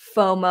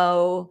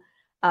 FOMO,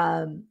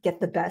 get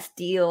the best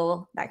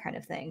deal, that kind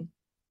of thing.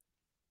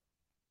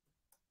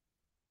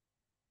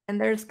 And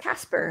there's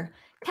Casper.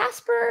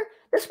 Casper,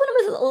 this one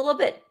was a little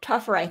bit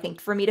tougher, I think,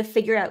 for me to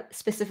figure out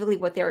specifically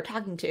what they were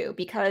talking to,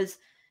 because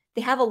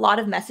they have a lot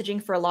of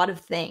messaging for a lot of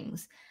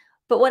things.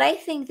 But what I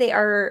think they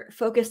are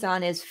focused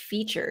on is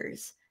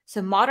features.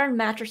 So modern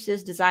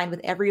mattresses designed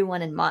with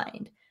everyone in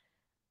mind.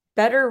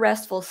 Better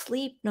restful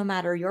sleep, no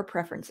matter your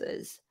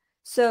preferences.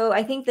 So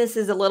I think this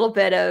is a little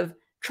bit of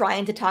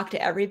trying to talk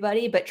to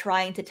everybody, but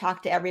trying to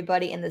talk to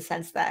everybody in the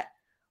sense that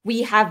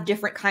we have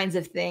different kinds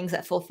of things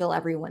that fulfill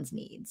everyone's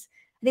needs.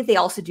 I think they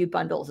also do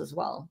bundles as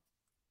well.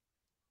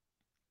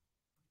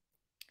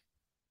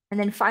 And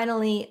then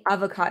finally,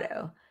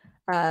 Avocado.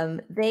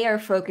 They are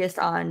focused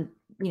on,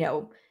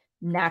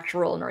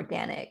 natural and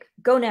organic.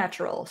 Go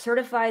natural,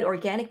 certified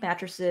organic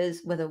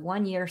mattresses with a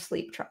 1-year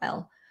sleep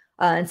trial.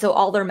 And so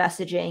all their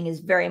messaging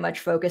is very much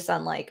focused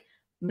on like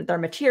their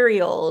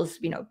materials,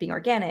 being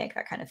organic,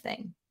 that kind of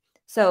thing.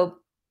 So,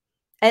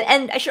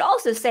 and I should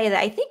also say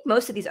that I think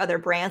most of these other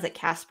brands like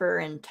Casper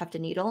and Tuft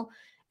Needle,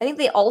 I think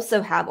they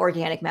also have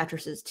organic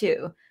mattresses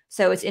too.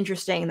 So it's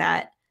interesting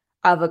that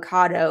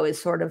Avocado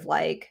is sort of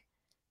like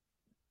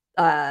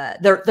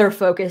they're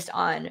focused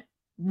on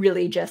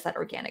really just that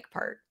organic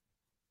part.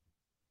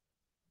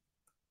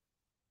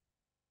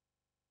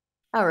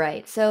 All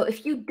right. So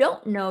if you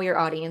don't know your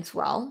audience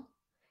well,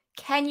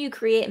 can you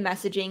create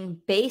messaging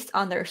based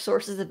on their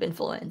sources of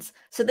influence?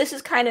 So this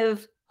is kind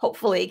of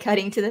hopefully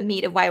cutting to the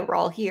meat of why we're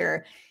all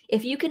here.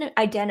 If you can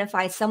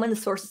identify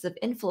someone's sources of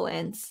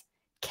influence,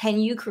 can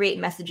you create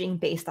messaging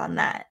based on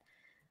that?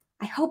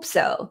 I hope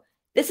so.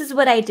 This is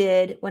what I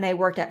did when I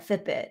worked at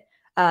Fitbit.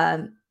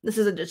 This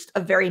is just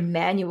a very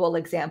manual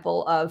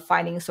example of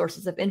finding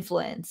sources of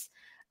influence.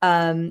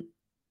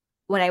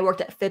 When I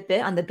worked at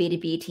Fitbit on the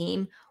B2B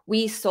team,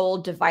 we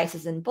sold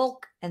devices in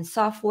bulk and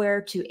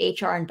software to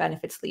HR and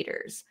benefits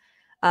leaders.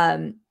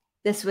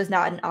 This was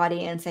not an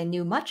audience I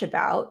knew much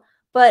about,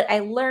 but I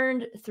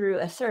learned through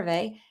a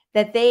survey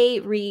that they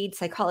read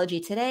Psychology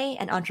Today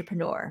and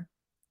Entrepreneur.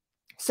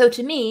 So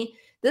to me,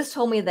 this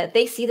told me that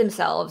they see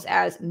themselves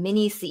as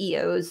mini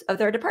CEOs of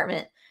their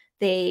department.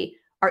 They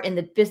are in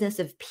the business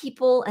of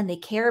people and they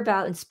care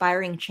about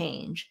inspiring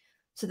change.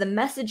 So the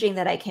messaging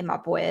that I came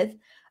up with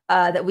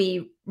that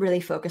we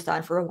really focused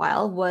on for a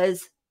while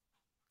was,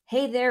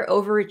 hey there,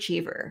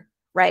 overachiever,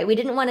 right? We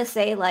didn't want to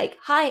say like,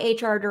 hi,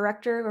 HR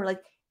director, or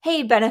like,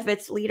 hey,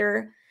 benefits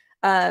leader.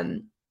 I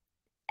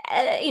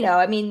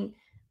mean,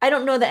 I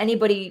don't know that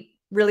anybody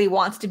really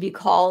wants to be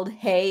called,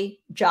 hey,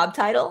 job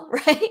title,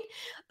 right?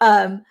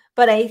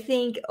 But I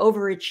think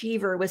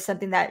overachiever was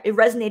something that it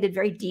resonated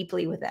very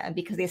deeply with them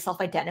because they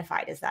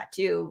self-identified as that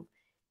too,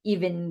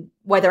 even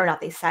whether or not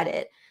they said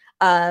it.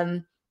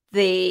 And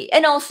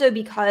also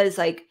because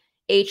like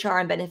HR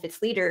and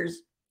benefits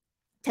leaders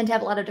tend to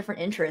have a lot of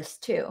different interests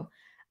too.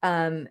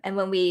 And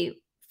when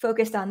we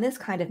focused on this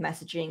kind of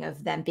messaging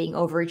of them being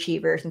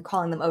overachievers and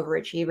calling them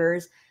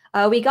overachievers,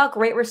 we got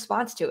great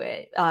response to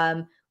it.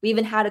 We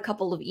even had a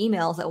couple of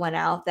emails that went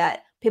out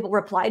that people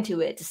replied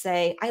to it to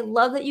say, I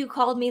love that you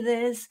called me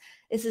this.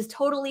 This is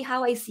totally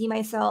how I see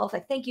myself.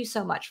 Like, thank you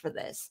so much for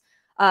this.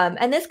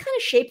 And this kind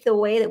of shaped the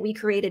way that we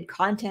created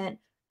content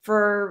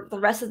for the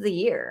rest of the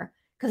year.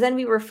 Because then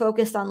we were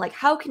focused on like,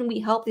 how can we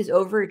help these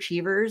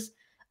overachievers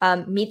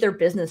meet their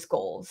business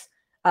goals?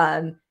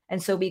 And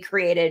so we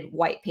created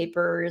white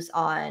papers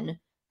on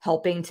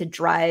helping to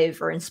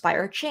drive or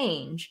inspire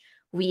change.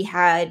 We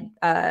had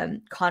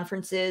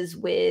conferences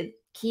with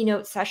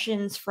keynote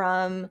sessions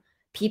from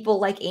people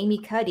like Amy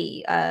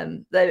Cuddy,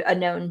 a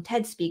known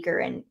TED speaker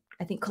and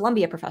I think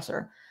Columbia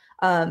professor.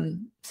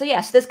 So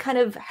yes, this kind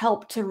of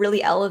helped to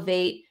really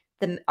elevate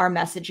our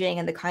messaging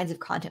and the kinds of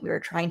content we were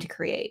trying to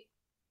create.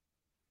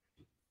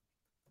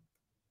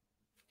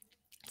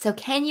 So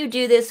can you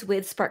do this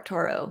with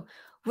SparkToro?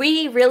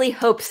 We really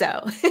hope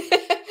so.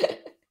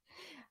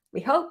 We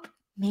hope,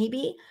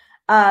 maybe.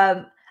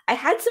 I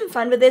had some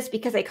fun with this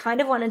because I kind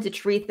of wanted to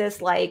treat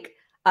this like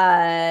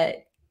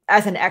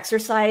as an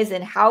exercise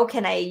in how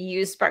can I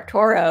use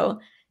SparkToro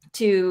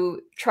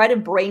to try to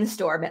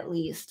brainstorm at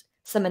least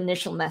some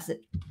initial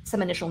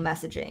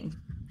messaging.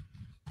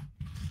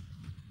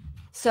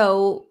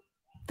 So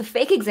the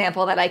fake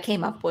example that I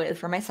came up with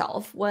for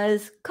myself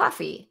was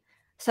coffee.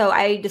 So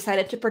I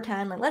decided to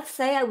pretend like, let's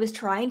say I was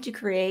trying to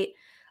create,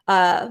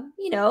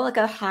 like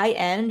a high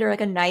end or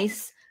like a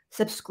nice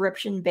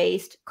subscription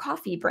based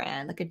coffee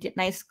brand, like a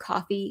nice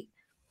coffee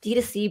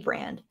D2C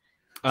brand.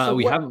 So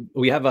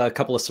we have a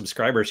couple of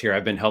subscribers here.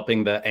 I've been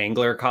helping the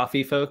Angler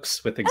coffee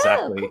folks with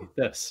exactly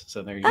this.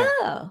 So there you go.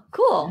 Oh,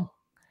 cool.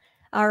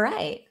 All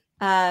right.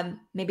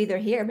 Maybe they're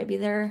here. Maybe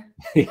they're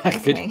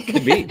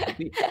could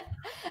be.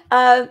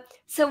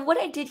 So what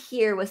I did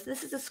here was,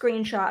 this is a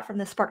screenshot from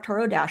the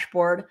SparkToro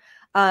dashboard.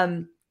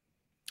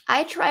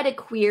 I tried a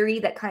query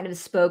that kind of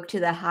spoke to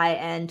the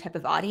high-end type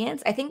of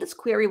audience. I think this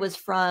query was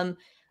from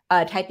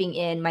typing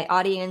in, my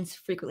audience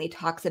frequently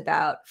talks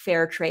about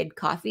fair trade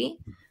coffee.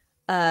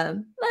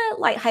 My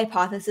light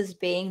hypothesis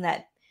being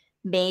that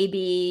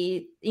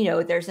maybe,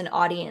 there's an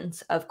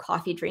audience of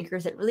coffee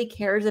drinkers that really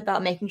cares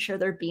about making sure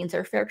their beans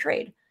are fair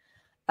trade.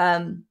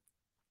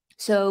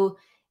 So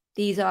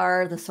these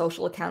are the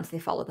social accounts they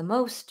follow the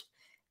most,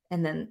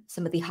 and then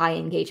some of the high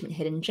engagement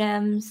hidden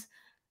gems.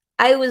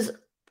 I was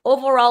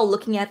overall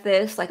looking at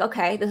this like,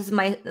 okay, this is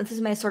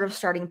my sort of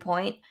starting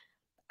point.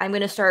 I'm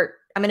going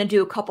to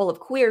do a couple of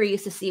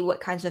queries to see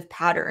what kinds of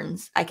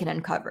patterns I can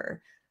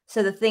uncover.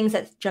 So the things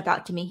that jump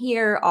out to me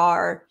here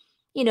are,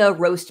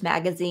 Roast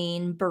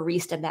Magazine,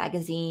 Barista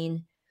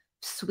Magazine,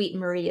 Sweet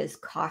Maria's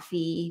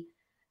Coffee,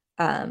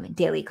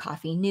 Daily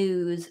Coffee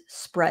News,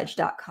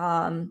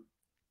 Sprudge.com.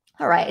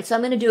 All right, so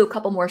I'm going to do a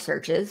couple more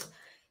searches.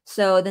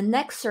 So the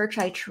next search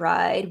I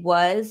tried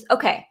was,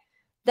 okay,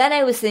 then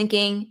I was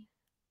thinking,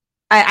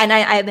 I'm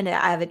an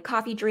avid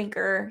coffee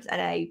drinker,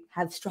 and I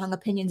have strong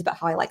opinions about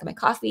how I like my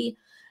coffee.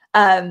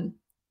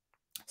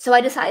 So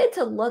I decided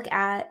to look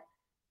at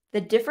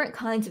the different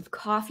kinds of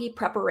coffee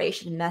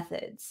preparation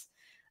methods.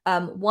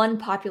 One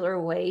popular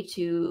way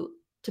to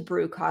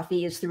brew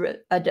coffee is through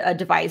a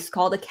device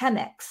called a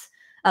Chemex.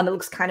 It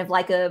looks kind of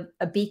like a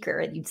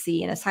beaker that you'd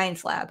see in a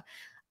science lab.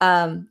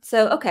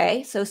 So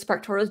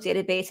SparkToro's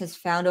database has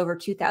found over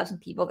 2,000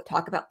 people that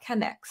talk about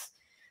Chemex.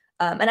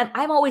 And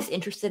I'm always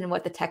interested in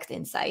what the text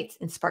insights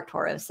in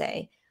SparkToro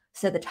say.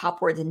 So the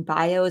top words in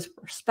bios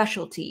were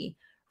specialty,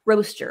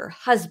 roaster,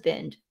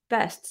 husband,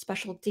 best,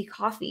 specialty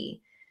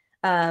coffee.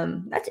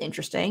 That's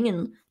interesting.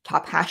 And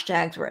top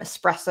hashtags were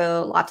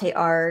espresso, latte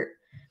art,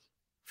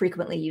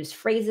 frequently used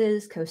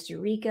phrases, Costa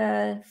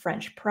Rica,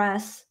 French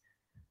press.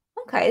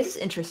 Okay, this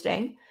is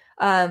interesting.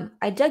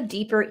 I dug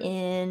deeper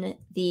in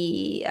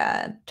the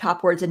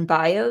top words in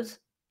bios.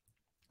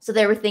 So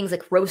there were things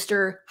like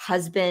roaster,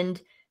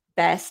 husband,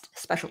 best,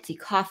 specialty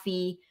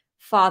coffee,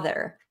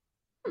 father.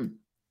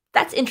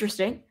 That's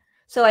interesting.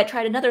 So I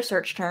tried another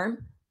search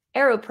term,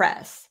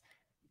 AeroPress.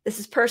 This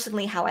is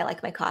personally how I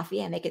like my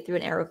coffee. I make it through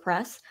an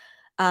AeroPress.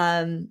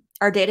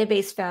 Our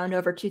database found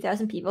over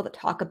 2,000 people that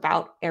talk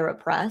about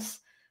AeroPress.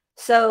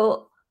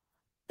 So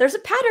there's a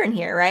pattern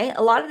here, right?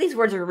 A lot of these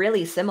words are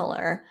really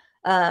similar.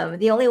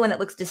 The only one that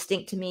looks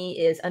distinct to me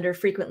is under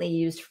frequently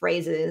used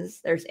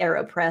phrases. There's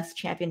AeroPress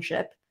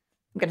Championship.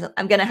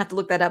 I'm gonna have to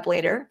look that up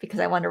later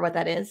because I wonder what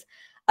that is.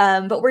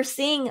 But we're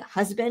seeing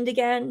husband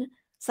again.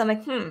 So I'm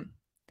like,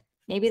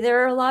 maybe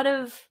there are a lot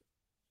of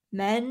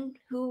men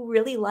who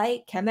really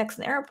like Chemex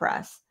and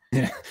AeroPress.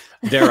 Yeah,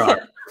 there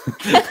are.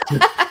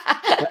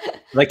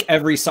 Like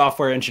every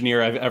software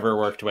engineer I've ever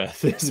worked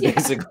with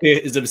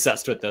is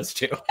obsessed with those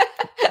two.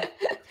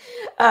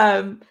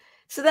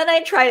 So then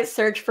I try to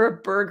search for a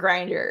burr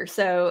grinder.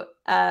 So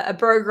a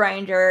burr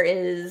grinder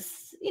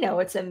is,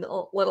 it's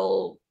a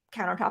little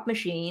countertop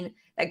machine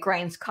that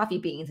grinds coffee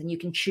beans, and you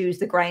can choose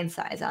the grind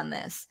size on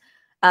this.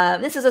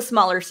 This is a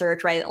smaller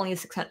search, right? Only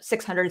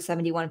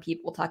 671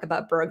 people talk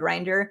about burr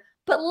grinder.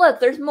 But look,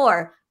 there's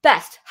more.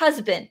 Best,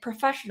 husband,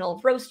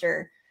 professional,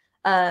 roaster.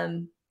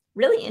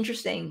 Really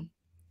interesting.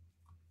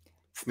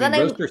 So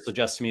roaster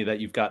suggests to me that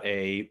you've got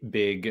a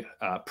big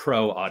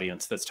pro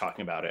audience that's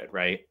talking about it,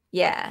 right?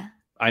 Yeah.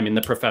 I'm in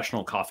the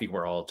professional coffee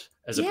world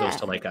as opposed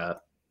to like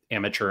a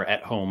amateur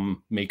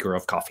at-home maker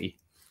of coffee.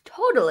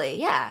 Totally,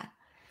 yeah.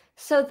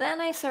 So then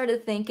I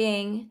started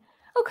thinking,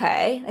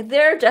 okay,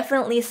 there are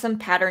definitely some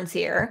patterns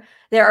here.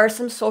 There are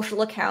some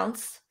social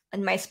accounts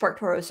in my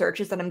SparkToro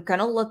searches that I'm going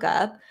to look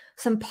up,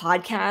 some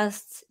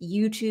podcasts,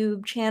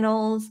 YouTube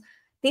channels.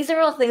 These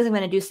are all things I'm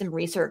going to do some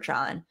research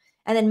on.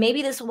 And then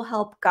maybe this will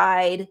help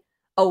guide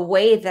a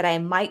way that I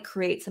might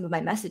create some of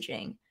my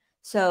messaging.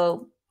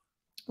 So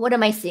what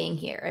am I seeing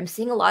here? I'm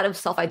seeing a lot of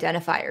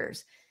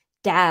self-identifiers.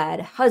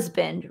 Dad,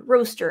 husband,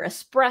 roaster,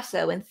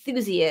 espresso,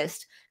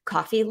 enthusiast,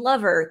 coffee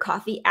lover,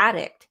 coffee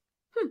addict.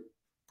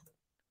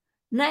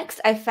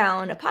 Next, I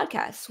found a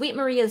podcast, Sweet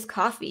Maria's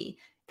Coffee.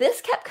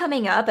 This kept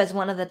coming up as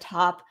one of the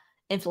top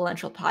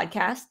influential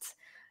podcasts.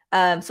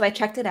 So I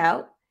checked it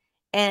out,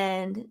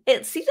 and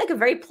it seemed like a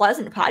very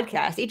pleasant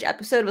podcast. Each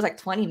episode was like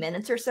 20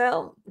 minutes or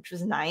so, which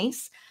was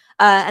nice.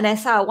 And I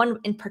saw one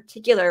in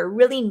particular,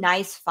 really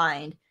nice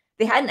find.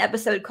 They had an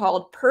episode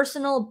called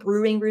Personal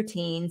Brewing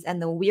Routines and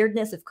the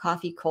Weirdness of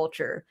Coffee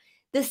Culture.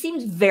 This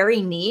seems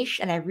very niche,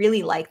 and I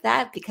really like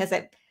that because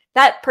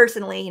that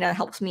personally,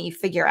 helps me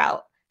figure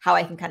out how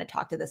I can kind of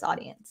talk to this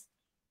audience.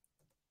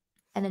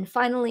 And then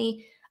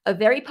finally, a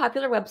very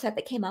popular website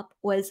that came up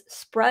was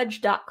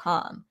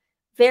sprudge.com.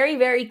 Very,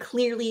 very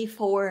clearly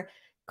for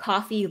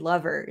coffee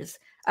lovers.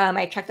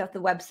 I checked out the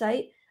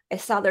website. I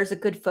saw there's a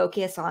good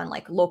focus on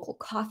like local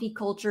coffee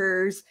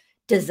cultures,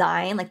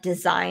 design, like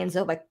designs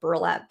of like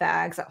burlap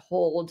bags that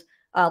hold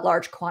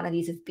large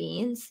quantities of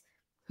beans.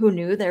 Who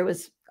knew there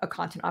was a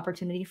content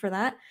opportunity for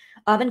that?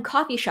 And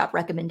coffee shop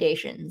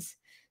recommendations.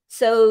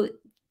 So,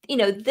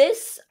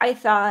 this, I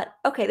thought,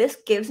 okay, this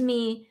gives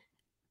me,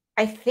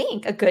 I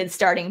think, a good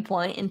starting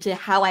point into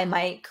how I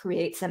might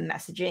create some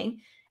messaging.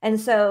 And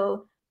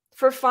so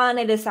for fun,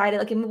 I decided,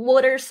 like,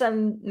 what are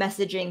some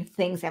messaging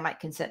things I might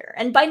consider?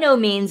 And by no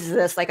means is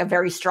this like a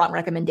very strong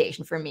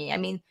recommendation for me. I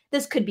mean,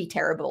 this could be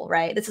terrible,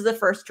 right? This is the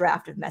first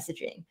draft of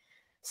messaging.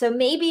 So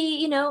maybe,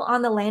 you know,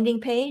 on the landing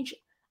page,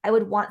 I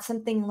would want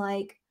something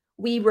like,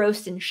 we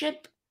roast and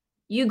ship,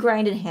 you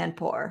grind and hand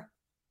pour.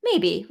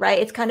 Maybe, right?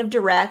 It's kind of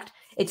direct.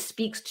 It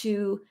speaks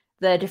to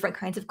the different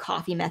kinds of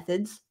coffee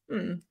methods.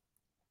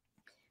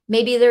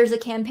 Maybe there's a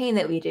campaign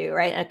that we do,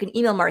 right? Like an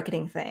email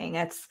marketing thing.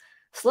 That's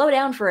slow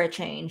down for a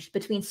change.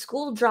 Between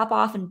school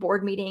drop-off and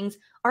board meetings,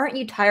 aren't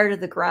you tired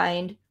of the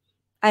grind?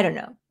 I don't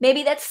know.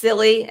 Maybe that's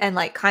silly and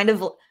like kind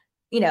of,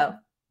 you know,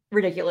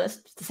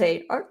 ridiculous to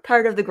say, aren't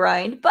tired of the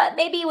grind, but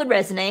maybe it would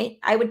resonate.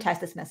 I would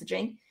test this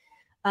messaging.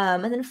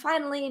 And then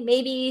finally,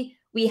 maybe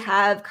we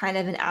have kind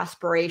of an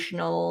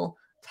aspirational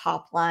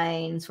top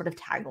line sort of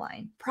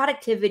tagline.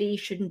 Productivity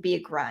shouldn't be a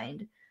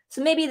grind.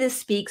 So maybe this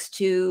speaks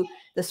to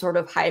the sort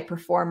of high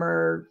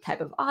performer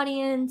type of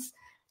audience.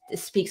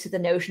 This speaks to the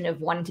notion of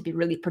wanting to be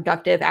really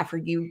productive after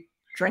you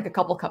drink a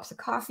couple cups of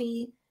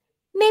coffee.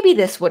 Maybe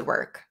this would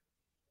work.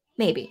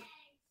 Maybe.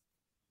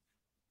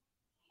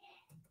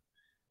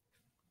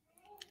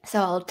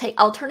 So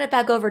I'll turn it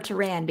back over to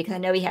Rand because I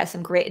know he has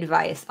some great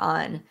advice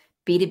on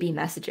B2B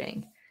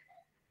messaging.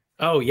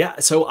 Oh yeah.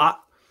 So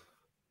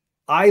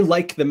I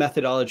like the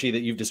methodology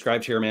that you've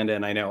described here, Amanda.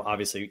 And I know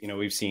obviously, you know,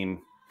 we've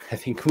seen, I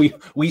think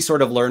we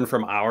sort of learn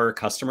from our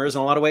customers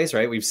in a lot of ways,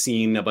 right? We've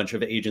seen a bunch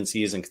of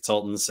agencies and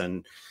consultants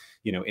and,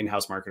 you know,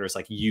 in-house marketers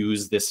like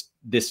use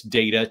this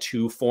data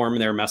to form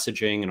their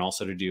messaging and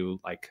also to do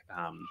like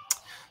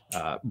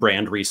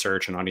brand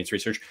research and audience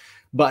research.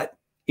 But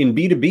in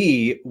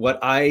B2B, what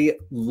I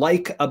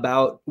like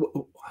about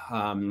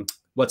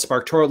what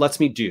SparkToro lets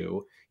me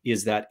do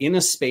is that in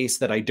a space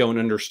that I don't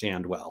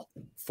understand well,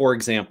 for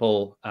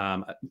example,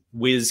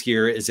 Wiz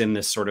here is in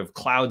this sort of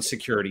cloud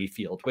security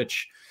field,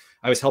 which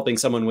I was helping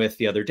someone with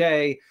the other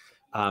day.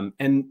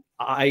 And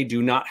I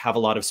do not have a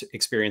lot of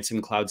experience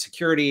in cloud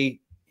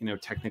security. You know,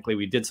 technically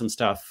we did some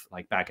stuff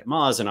like back at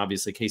Moz, and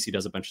obviously Casey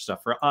does a bunch of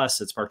stuff for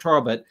us at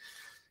SparkToro, but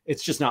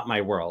it's just not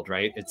my world,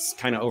 right? It's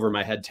kind of over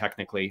my head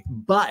technically,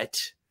 but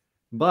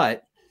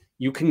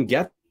you can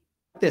get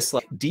this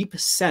like deep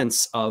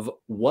sense of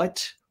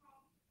what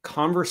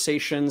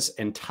conversations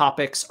and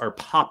topics are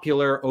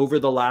popular over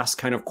the last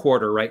kind of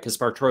quarter, right? Because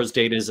SparkToro's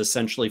data is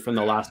essentially from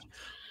the last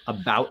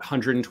about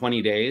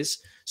 120 days.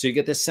 So you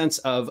get this sense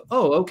of,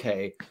 oh,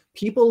 okay,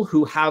 people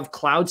who have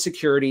cloud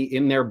security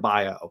in their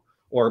bio,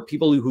 or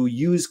people who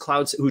use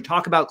who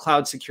talk about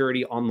cloud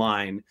security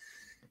online,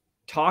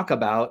 talk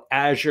about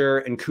Azure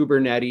and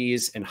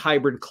Kubernetes and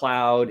hybrid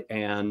cloud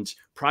and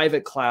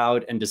private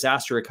cloud and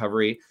disaster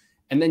recovery.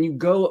 And then you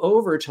go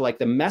over to like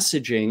the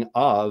messaging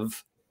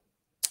of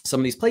some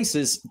of these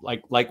places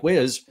like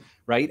Wiz,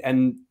 right?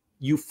 And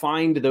you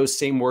find those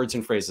same words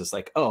and phrases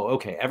like, oh,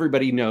 okay,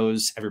 everybody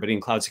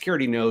in cloud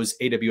security knows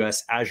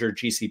AWS, Azure,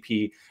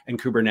 GCP, and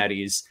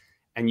Kubernetes.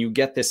 And you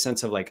get this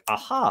sense of like,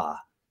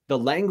 aha, the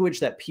language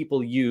that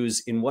people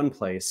use in one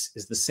place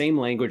is the same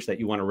language that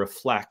you want to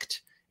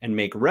reflect and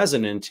make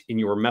resonant in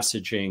your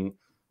messaging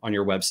on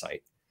your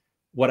website.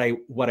 What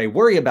I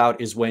worry about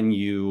is when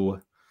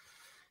you,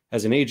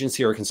 as an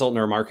agency or a consultant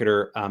or a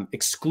marketer,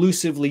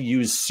 exclusively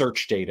use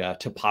search data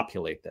to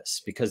populate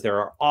this, because there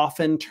are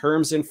often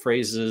terms and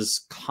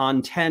phrases,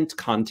 content,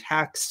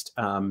 context,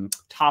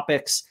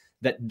 topics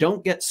that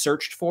don't get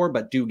searched for,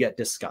 but do get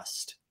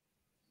discussed.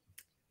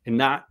 And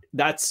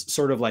that's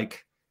sort of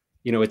like,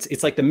 you know,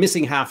 it's like the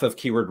missing half of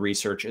keyword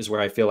research is where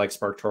I feel like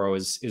SparkToro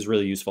is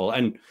really useful.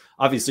 And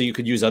obviously you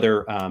could use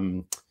other,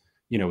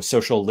 you know,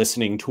 social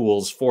listening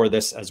tools for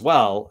this as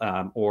well,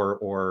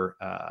 or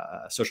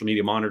social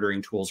media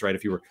monitoring tools, right?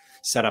 If you were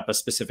set up a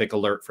specific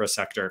alert for a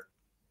sector.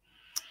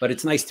 But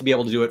it's nice to be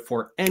able to do it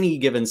for any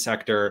given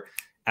sector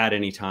at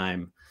any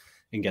time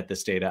and get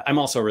this data. I'm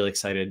also really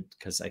excited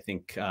because I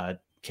think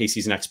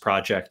Casey's next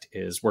project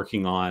is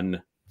working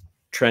on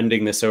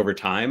trending this over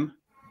time.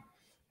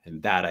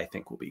 And that I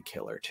think will be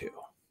killer too.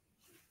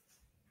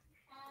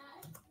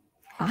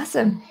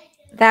 Awesome.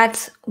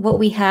 That's what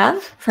we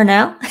have for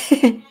now.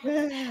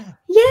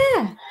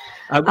 Yeah.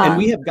 And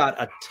we have got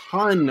a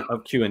ton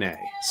of Q&A.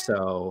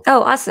 So.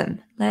 Oh,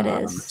 awesome. That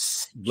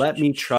is. Let me try.